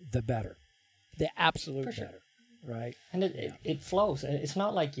 the better. The absolute better, right? And it flows. It's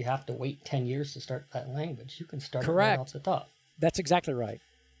not like you have to wait 10 years to start that language. You can start it Correct. right off the top. That's exactly right.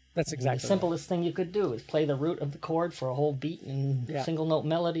 That's exactly the simplest thing you could do is play the root of the chord for a whole beat and single note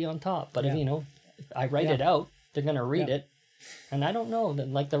melody on top. But if I write it out, they're going to read it. And I don't know,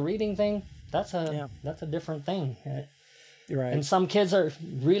 like the reading thing, that's a different thing. You're right. And some kids are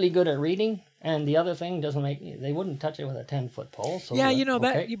really good at reading, and the other thing they wouldn't touch it with a 10-foot pole. So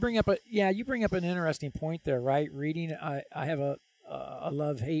that you bring up an interesting point there, right? Reading, I have a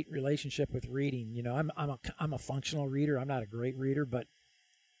love-hate relationship with reading. You know, I'm a functional reader. I'm not a great reader, but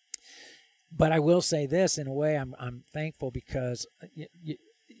I will say this, in a way, I'm thankful because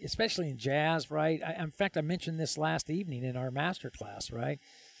especially in jazz, right? In fact, I mentioned this last evening in our master class, right?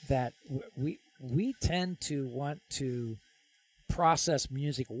 That we tend to want to process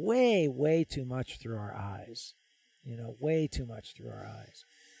music way too much through our eyes, way too much through our eyes.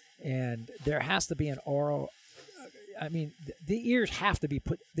 And there has to be an oral, I mean, the ears have to be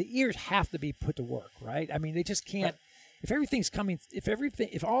put to work, right? I mean, they just can't,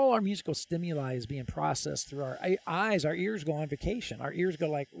 if all our musical stimuli is being processed through our eyes, our ears go on vacation. Our ears go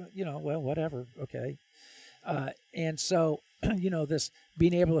like, well, whatever. Okay. And so, this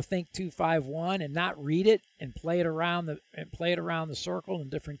being able to think 2-5-1 and not read it and play it around the circle in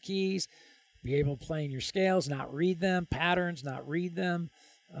different keys, be able to play in your scales, not read them, patterns, not read them,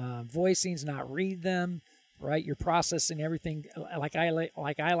 voicings, not read them, right? You're processing everything. Like I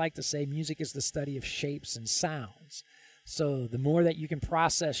like to say, music is the study of shapes and sounds. So the more that you can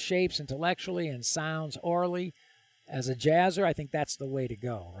process shapes intellectually and sounds orally, as a jazzer, I think that's the way to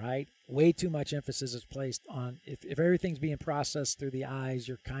go, right? Way too much emphasis is placed on, if everything's being processed through the eyes,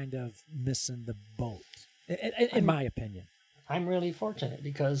 you're kind of missing the boat, in my opinion. I'm really fortunate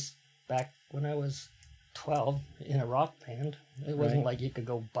because back when I was 12 in a rock band, it wasn't like you could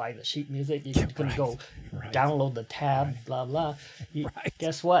go buy the sheet music, you could go download the tab, blah, blah.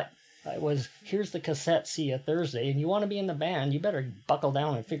 Guess what? Here's the cassette, see you Thursday, and you want to be in the band, you better buckle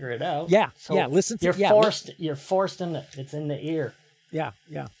down and figure it out. Listen to you're forced it's in the ear.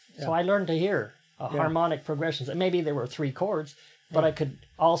 So I learned to hear harmonic progressions. And maybe there were 3 chords, but I could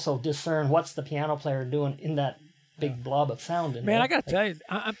also discern what's the piano player doing in that big blob of sound. I got to tell you,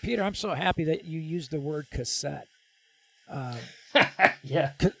 Peter, I'm so happy that you used the word cassette.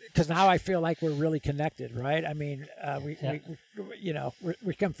 Because now I feel like we're really connected, right? I mean,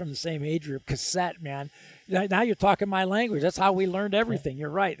 we come from the same age group. Cassette, man. Now you're talking my language. That's how we learned everything. You're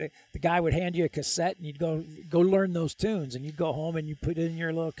right. The guy would hand you a cassette, and you'd go learn those tunes, and you'd go home and you put it in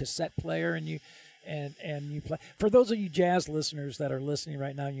your little cassette player, and you play. For those of you jazz listeners that are listening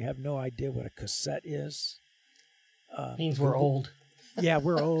right now, and you have no idea what a cassette is. Means we're old. Yeah,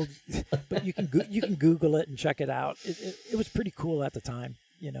 we're old, but you can Google it and check it out. It was pretty cool at the time,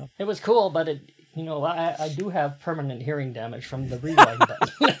 It was cool, but I do have permanent hearing damage from the rewind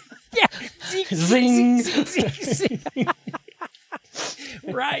button. Zing.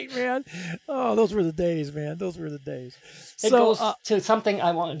 Right, man. Oh, those were the days, man. Those were the days. It goes to something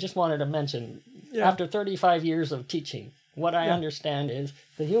I just wanted to mention. Yeah. After 35 years of teaching, what I understand is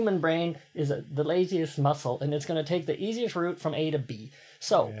the human brain is the laziest muscle, and it's going to take the easiest route from A to B.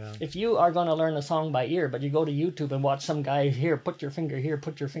 So if you are going to learn a song by ear, but you go to YouTube and watch some guy here, put your finger here,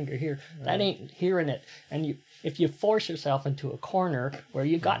 that ain't hearing it. And if you force yourself into a corner where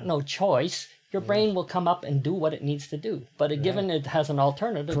you got no choice, your brain will come up and do what it needs to do. But given it has an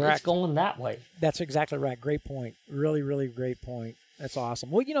alternative, it's going that way. That's exactly right. Great point. Really, really great point. That's awesome.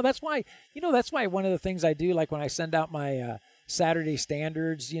 Well, that's why one of the things I do, like when I send out my Saturday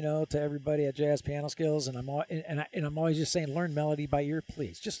standards, to everybody at Jazz Piano Skills, and I'm always just saying, learn melody by ear,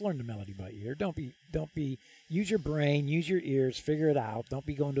 please. Just learn the melody by ear. Don't be use your brain, use your ears, figure it out. Don't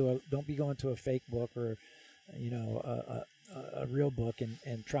be going to a fake book or a real book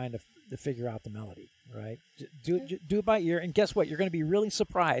and trying to figure out the melody, right? Do it by ear, and guess what? You're going to be really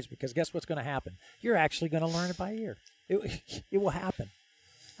surprised, because guess what's going to happen? You're actually going to learn it by ear. It will happen.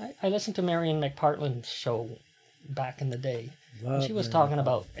 I listened to Marion McPartland's show back in the day. She was talking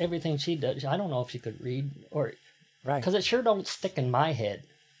about everything she did. I don't know if she could read because it sure don't stick in my head.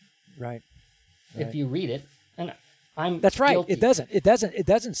 Right. If you read it, and that's right. Guilty. It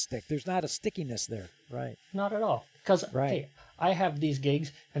doesn't stick. There's not a stickiness there. Right. Not at all. Because hey, I have these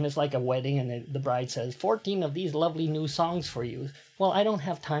gigs, and it's like a wedding, and the bride says 14 of these lovely new songs for you. Well, I don't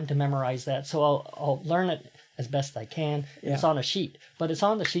have time to memorize that, so I'll learn it as best I can. Yeah. It's on a sheet, but it's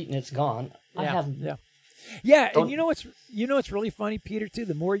on the sheet and it's gone. Yeah, and Don't- you know what's really funny, Peter, too.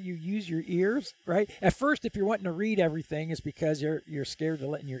 The more you use your ears, right? At first, if you're wanting to read everything, it's because you're scared to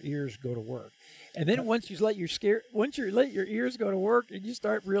letting your ears go to work. And then once you let your ears go to work, and you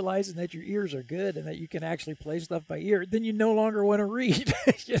start realizing that your ears are good and that you can actually play stuff by ear, then you no longer want to read.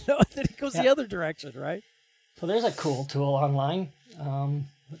 Then it goes the other direction, right? So there's a cool tool online.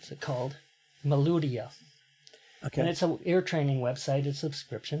 What's it called? Melodia. Okay. And it's an ear training website. It's a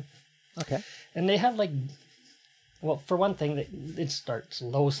subscription. Okay. And they have well, for one thing, it starts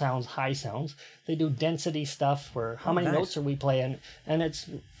low sounds, high sounds. They do density stuff where how many nice. notes are we playing? And it's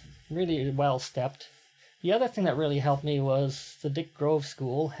really well stepped. The other thing that really helped me was the Dick Grove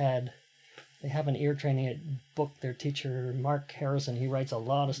School they have an ear training book. Their teacher, Mark Harrison, he writes a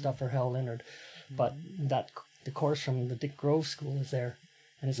lot of stuff for Hal Leonard. But the course from the Dick Grove School is there.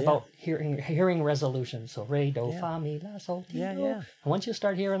 And it's about hearing resolution. So re, do, fa, mi, la, sol, ti, do. And once you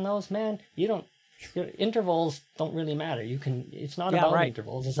start hearing those, man, your intervals don't really matter. It's not about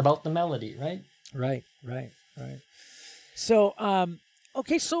intervals. It's about the melody, right? Right. So,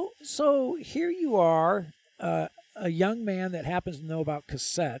 okay, so here you are, a young man that happens to know about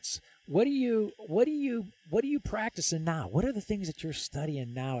cassettes. What are you practicing now? What are the things that you're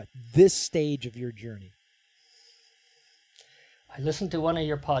studying now at this stage of your journey? I listened to one of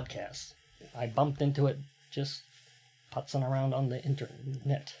your podcasts. I bumped into it just putzing around on the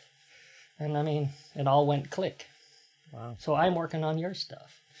internet. And I mean, it all went click. Wow. So I'm working on your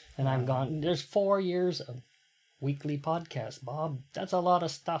stuff. And I'm gone. There's 4 years of weekly podcasts, Bob. That's a lot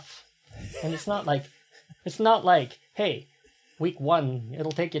of stuff. And it's not like, hey, week 1,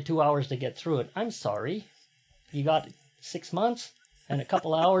 it'll take you 2 hours to get through it. I'm sorry. You got 6 months and a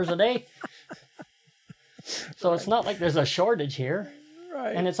couple hours a day. So it's not like there's a shortage here.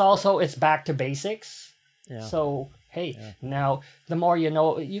 Right. And it's back to basics. Yeah. So, hey, now the more you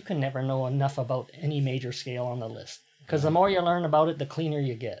know, you can never know enough about any major scale on the list. Because the more you learn about it, the cleaner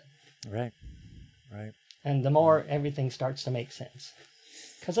you get. Right. And the more everything starts to make sense.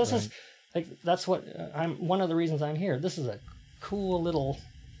 Because this is, that's what, one of the reasons I'm here. This is a cool little,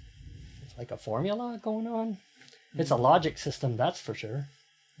 it's like a formula going on. It's a logic system, that's for sure.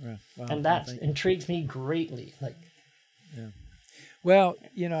 Yeah. Well, and that intrigues me greatly. Well,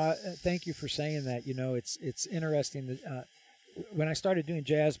 thank you for saying that. It's interesting that when I started doing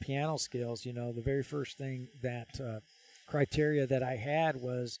jazz piano skills, the very first thing that criteria that I had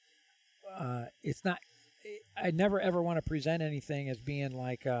was it's not. I never ever want to present anything as being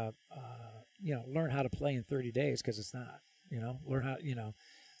like learn how to play in 30 days, because it's not. Learn how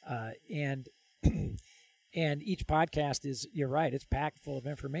and. And each podcast is, you're right, it's packed full of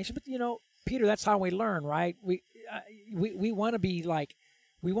information. But, Peter, that's how we learn, right? We want to be like,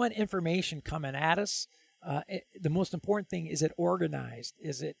 we want information coming at us. The most important thing, is it organized?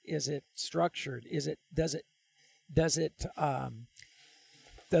 Is it structured? Does it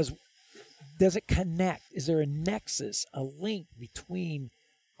connect? Is there a nexus, a link between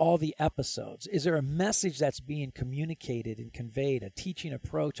all the episodes? Is there a message that's being communicated and conveyed, a teaching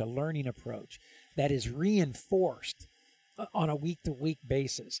approach, a learning approach that is reinforced on a week-to-week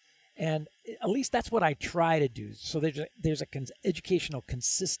basis? And at least that's what I try to do. So there's a educational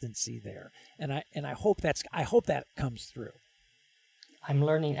consistency there, and I hope that comes through. I'm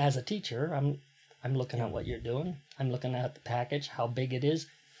learning as a teacher. I'm looking at what you're doing. I'm looking at the package, how big it is,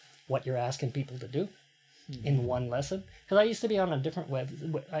 what you're asking people to do in one lesson. Because I used to be on a different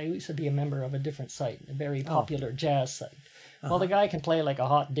I used to be a member of a different site, a very popular jazz site. Well, the guy can play like a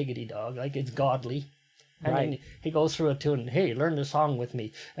hot diggity dog, like it's godly. And then he goes through a tune, hey, learn the song with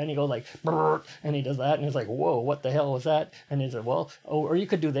me. And he goes like, brrr, and he does that, and he's like, whoa, what the hell was that? And he's like, well, or you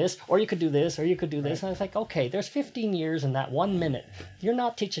could do this, or you could do this, or you could do this. And I was like, okay, there's 15 years in that 1 minute. You're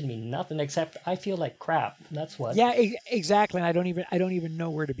not teaching me nothing except I feel like crap. That's what. Yeah, exactly. And I don't even know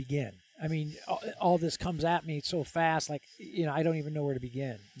where to begin. I mean, all this comes at me so fast, like, I don't even know where to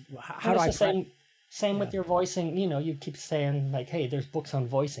begin. How do I... Same with your voicing. You keep saying like, hey, there's books on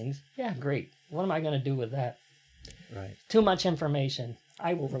voicings. Yeah, great. What am I going to do with that? Right. Too much information.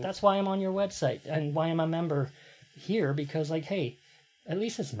 That's why I'm on your website and why I'm a member here, because like, hey, at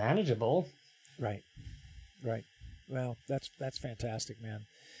least it's manageable. Right. Well, that's fantastic, man.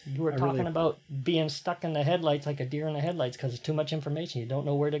 You were talking about being stuck in the headlights like a deer in the headlights because it's too much information. You don't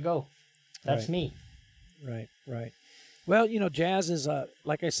know where to go. That's me. Right. Well, jazz is,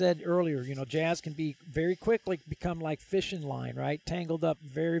 like I said earlier, jazz can be very quickly become like fishing line, right? Tangled up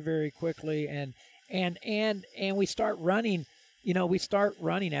very, very quickly. And we start running,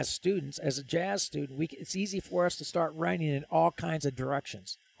 as students, as a jazz student, it's easy for us to start running in all kinds of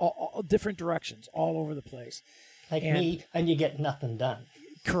directions, all different directions all over the place. Like me, and you get nothing done.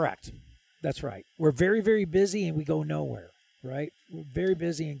 Correct. That's right. We're very, very busy and we go nowhere, right? We're very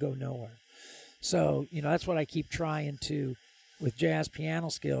busy and go nowhere. So, that's what I keep trying to, with jazz piano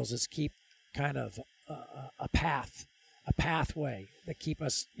skills, is keep kind of a pathway that keep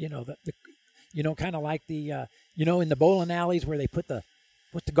us, kind of like the, in the bowling alleys where they put the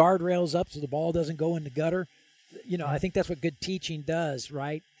guardrails up so the ball doesn't go in the gutter. I think that's what good teaching does,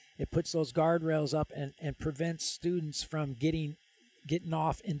 right? It puts those guardrails up and prevents students from getting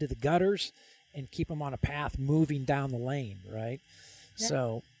off into the gutters and keep them on a path moving down the lane, right?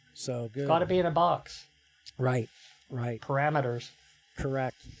 Yeah. So good. Got to be in a box. Right. Parameters.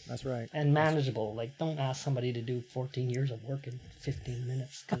 Correct. That's right. And manageable. Like, don't ask somebody to do 14 years of work in 15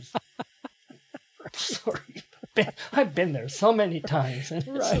 minutes because, sorry, I've been there so many times. And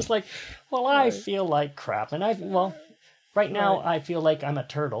it's just like, well, I feel like crap. And right now I feel like I'm a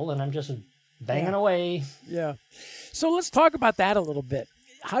turtle and I'm just banging away. Yeah. So let's talk about that a little bit.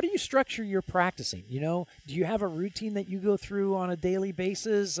 How do you structure your practicing? Do you have a routine that you go through on a daily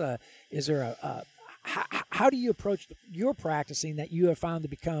basis? Is there how do you approach your practicing that you have found to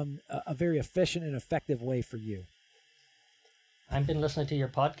become a very efficient and effective way for you? I've been listening to your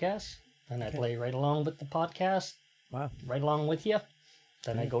podcast, and I play right along with the podcast. Wow. Right along with you.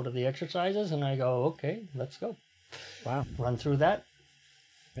 Then I go to the exercises, and I go, okay, let's go. Wow. Run through that.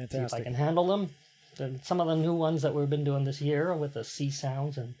 Fantastic. See if I can handle them. Then some of the new ones that we've been doing this year with the C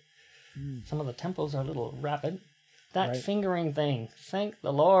sounds and some of the tempos are a little rapid. That fingering thing, thank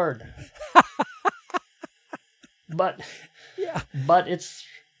the Lord. But it's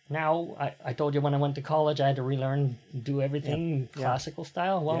now, I told you when I went to college, I had to relearn, do everything classical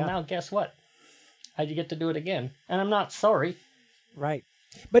style. Well, now guess what? I get to do it again. And I'm not sorry. Right.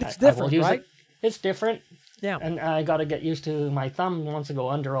 But it's different, right? It's different. Yeah. And I got to get used to my thumb wants to go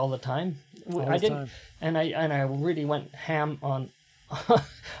under all the time. And I really went ham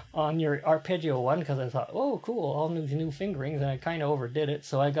on your arpeggio one because I thought, oh, cool, all new fingerings, and I kind of overdid it,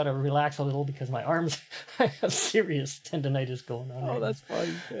 so I got to relax a little because my arms, I have serious tendinitis going on. Oh, that's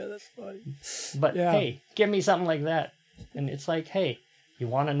funny. Yeah, that's funny. But hey, give me something like that, and it's like, hey, you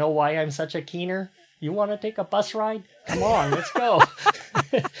want to know why I'm such a keener? You want to take a bus ride? Come on, let's go.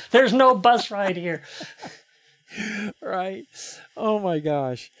 There's no bus ride here. Right. Oh my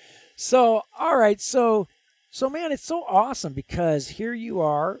gosh. So, all right. So man, it's so awesome because here you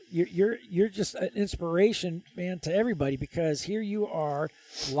are. You're just an inspiration, man, to everybody because here you are,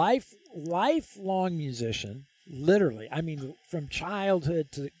 lifelong musician, literally. I mean, from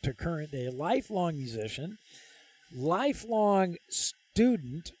childhood to current day, lifelong musician, lifelong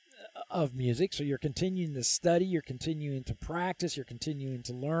student of music. So you're continuing to study, you're continuing to practice, you're continuing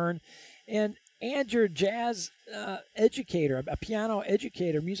to learn, and you're a jazz educator, a piano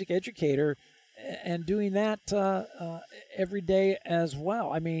educator, music educator, and doing that every day as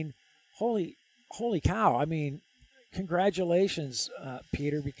well. I mean, holy cow! I mean, congratulations,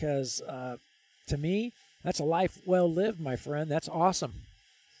 Peter, because to me, that's a life well lived, my friend. That's awesome.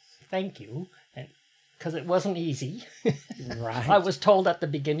 Thank you. Because it wasn't easy. Right. I was told at the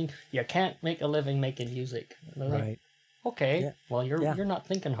beginning, you can't make a living making music. Right. Like, okay, well, you're not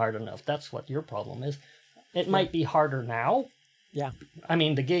thinking hard enough. That's what your problem is. It might be harder now. Yeah. I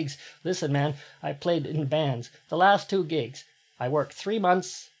mean, the gigs, listen, man, I played in bands. The last 2 gigs, I worked 3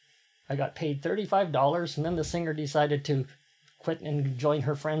 months. I got paid $35, and then the singer decided to quit and join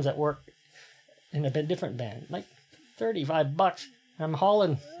her friends at work in a different band. Like, $35. I'm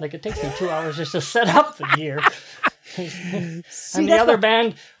hauling, like it takes me 2 hours just to set up the gear. And the other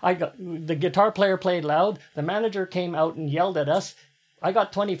band, the guitar player played loud. The manager came out and yelled at us. I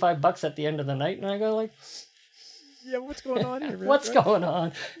got $25 at the end of the night, and I go like, yeah, what's going on here? What's going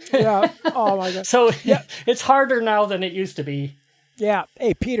on? Yeah. Oh my God. So it's harder now than it used to be. Yeah.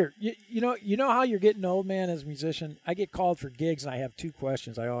 Hey, Peter, you know how you're getting old, man, as a musician? I get called for gigs, and I have 2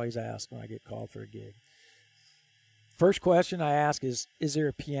 questions I always ask when I get called for a gig. First question I ask is there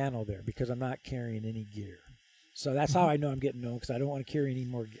a piano there? Because I'm not carrying any gear. So that's how I know I'm getting old, because I don't want to carry any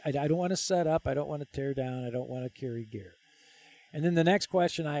more. I don't want to set up. I don't want to tear down. I don't want to carry gear. And then the next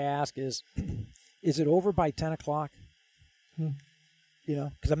question I ask is it over by 10 o'clock?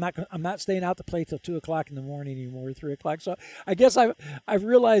 Because I'm not staying out to play till 2 o'clock in the morning anymore, 3 o'clock. So I guess I've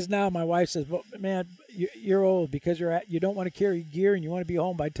realized now. My wife says, "Well, man, you're old because you don't want to carry gear and you want to be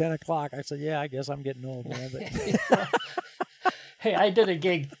home by 10 o'clock." I said, "Yeah, I guess I'm getting old, man." But hey, I did a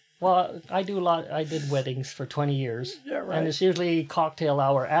gig. Well, I did weddings for 20 years, and it's usually cocktail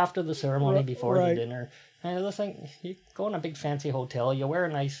hour after the ceremony, before the dinner. And listen, you go in a big fancy hotel, you wear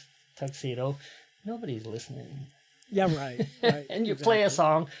a nice tuxedo, nobody's listening. Yeah, right. And you play a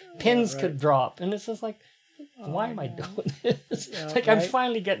song, pins could drop, and it's just like, why am I doing this? Yeah, Like, I'm right.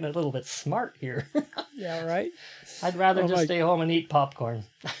 finally getting a little bit smart here. Yeah, right. I'd rather Oh, just my- stay home and eat popcorn.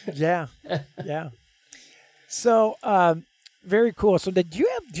 Yeah, yeah. So, very cool. So, do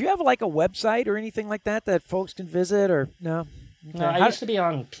you have like a website or anything like that folks can visit, or no? No, Okay. I used to be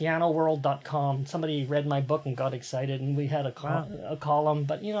on pianoworld.com. Somebody read my book and got excited, and we had a column,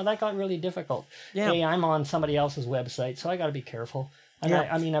 but that got really difficult. Yeah. Hey, I'm on somebody else's website, so I got to be careful. And Yeah.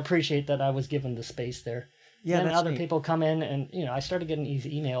 I appreciate that I was given the space there. Yeah, Then that's other neat. people come in, and I started getting these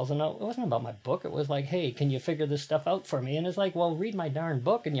emails, and it wasn't about my book. It was like, hey, can you figure this stuff out for me? And it's like, well, read my darn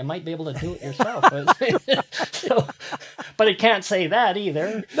book, and you might be able to do it yourself. So, but it can't say that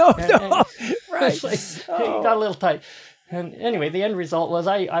either. No, And- no, right. It's like, hey, you got a little tight. And anyway, the end result was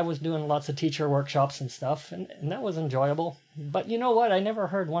I was doing lots of teacher workshops and stuff, and that was enjoyable. But you know what? I never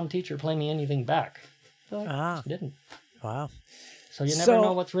heard one teacher play me anything back. So I just didn't. Wow. So you never So-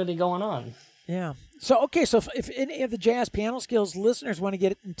 know what's really going on. Yeah. So, okay, so if any of the Jazz Piano Skills listeners want to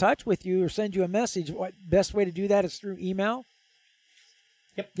get in touch with you or send you a message, what best way to do that is through email?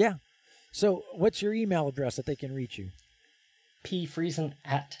 Yep. Yeah. So, what's your email address that they can reach you?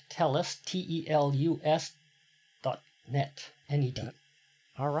 pfriesen@telus, TELUS.net, N-E-T.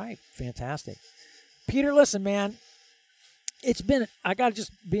 All right. Fantastic. Peter, listen, man, I got to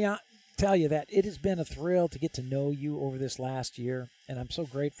just tell you that it has been a thrill to get to know you over this last year, and I'm so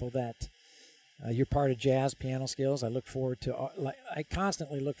grateful that you're part of Jazz Piano Skills. I look forward to, I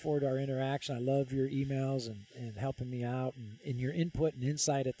constantly look forward to our interaction. I love your emails and helping me out, and your input and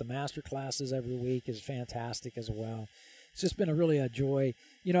insight at the master classes every week is fantastic as well. It's just been a joy.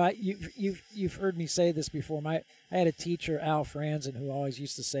 You've heard me say this before. I had a teacher, Al Franzen, who always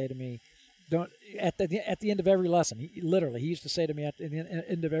used to say to me, at the end of every lesson, he used to say to me at the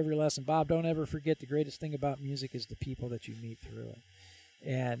end of every lesson, Bob, don't ever forget the greatest thing about music is the people that you meet through it.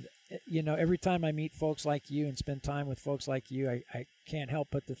 And, every time I meet folks like you and spend time with folks like you, I can't help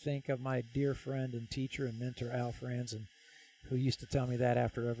but to think of my dear friend and teacher and mentor, Al Franzen, who used to tell me that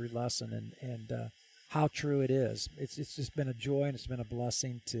after every lesson, and how true it is. It's just been a joy, and it's been a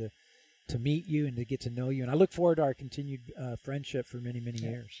blessing to meet you and to get to know you. And I look forward to our continued friendship for many, many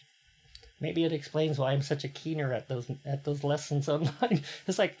years. Maybe it explains why I'm such a keener at those lessons online.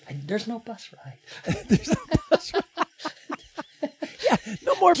 It's like, there's no bus ride. There's no bus ride. Yeah,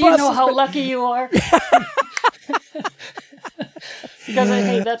 no more Do you know buses, how but- lucky you are? Because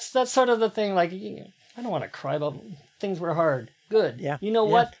hey, that's sort of the thing. Like, I don't want to cry about things were hard. Good. Yeah, You know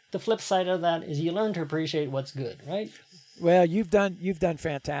yeah. what? The flip side of that is you learn to appreciate what's good, right? Well, you've done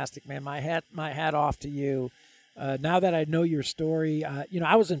fantastic, man. My hat off to you. Now that I know your story,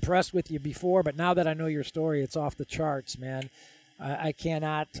 I was impressed with you before, but now that I know your story, it's off the charts, man. I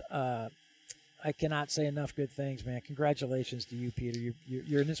cannot say enough good things, man. Congratulations to you, Peter.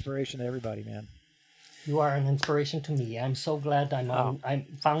 You're an inspiration to everybody, man. You are an inspiration to me. I'm so glad I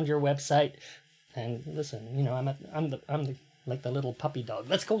found your website. And listen, I'm the like the little puppy dog.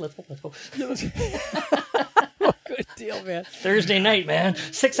 Let's go. Good deal, man. Thursday night, man.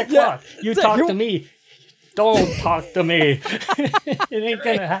 6 o'clock. You So talk you're- to me. Don't talk to me. It ain't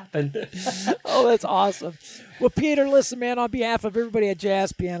gonna happen. Oh, that's awesome. Well, Peter, listen, man, on behalf of everybody at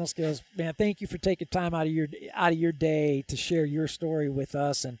Jazz Piano Skills, man, thank you for taking time out of your day to share your story with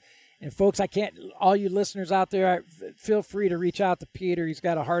us. And folks, all you listeners out there, feel free to reach out to Peter. He's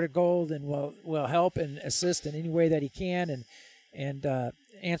got a heart of gold and will help and assist in any way that he can and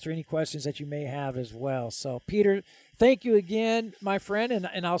answer any questions that you may have as well. So, Peter, thank you again, my friend,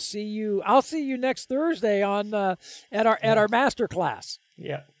 and I'll see you next Thursday on at our master class.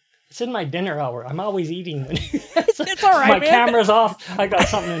 Yeah. It's in my dinner hour. I'm always eating. It's all right, My man. camera's off. I got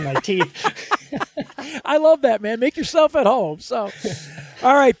something in my teeth. I love that, man. Make yourself at home. So,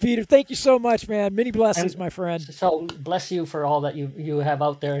 all right, Peter, thank you so much, man. Many blessings, my friend. So bless you for all that you have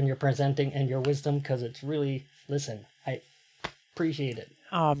out there and you're presenting and your wisdom, because it's really, listen, I appreciate it.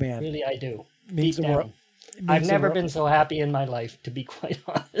 Oh, man. Really, I do. Means Deep the world. down. It means I've the never world. been so happy in my life, to be quite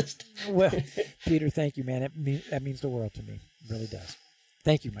honest. Well, Peter, thank you, man. That means the world to me. It really does.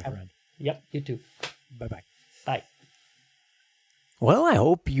 Thank you, my friend. Yep, you too. Bye-bye. Bye. Well, I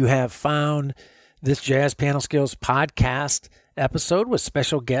hope you have found this Jazz Piano Skills podcast episode with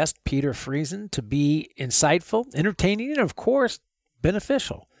special guest Peter Friesen to be insightful, entertaining, and, of course,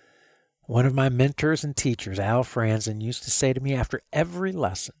 beneficial. One of my mentors and teachers, Al Franzen, used to say to me after every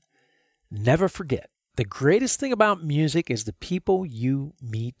lesson, never forget, the greatest thing about music is the people you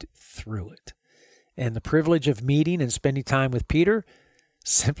meet through it. And the privilege of meeting and spending time with Peter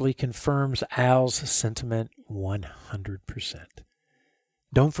simply confirms Al's sentiment 100%.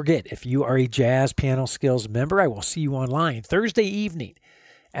 Don't forget, if you are a Jazz Piano Skills member, I will see you online Thursday evening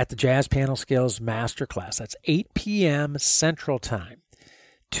at the Jazz Piano Skills Masterclass. That's 8 p.m. Central Time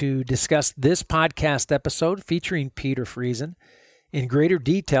to discuss this podcast episode featuring Peter Friesen in greater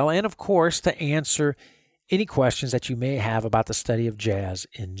detail and, of course, to answer any questions that you may have about the study of jazz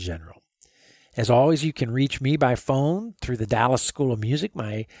in general. As always, you can reach me by phone through the Dallas School of Music.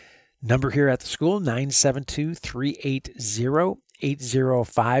 My number here at the school,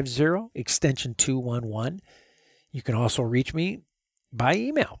 972-380-8050, extension 211. You can also reach me by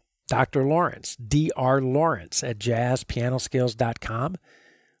email, Dr. Lawrence, drlawrence at jazzpianoskills.com,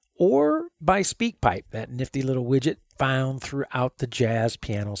 or by SpeakPipe, that nifty little widget found throughout the Jazz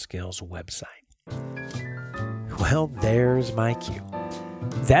Piano Skills website. Well, there's my cue.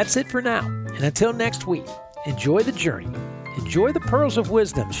 That's it for now. And until next week, enjoy the journey. Enjoy the pearls of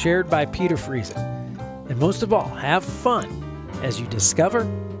wisdom shared by Peter Friesen. And most of all, have fun as you discover,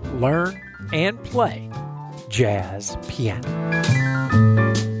 learn, and play jazz piano.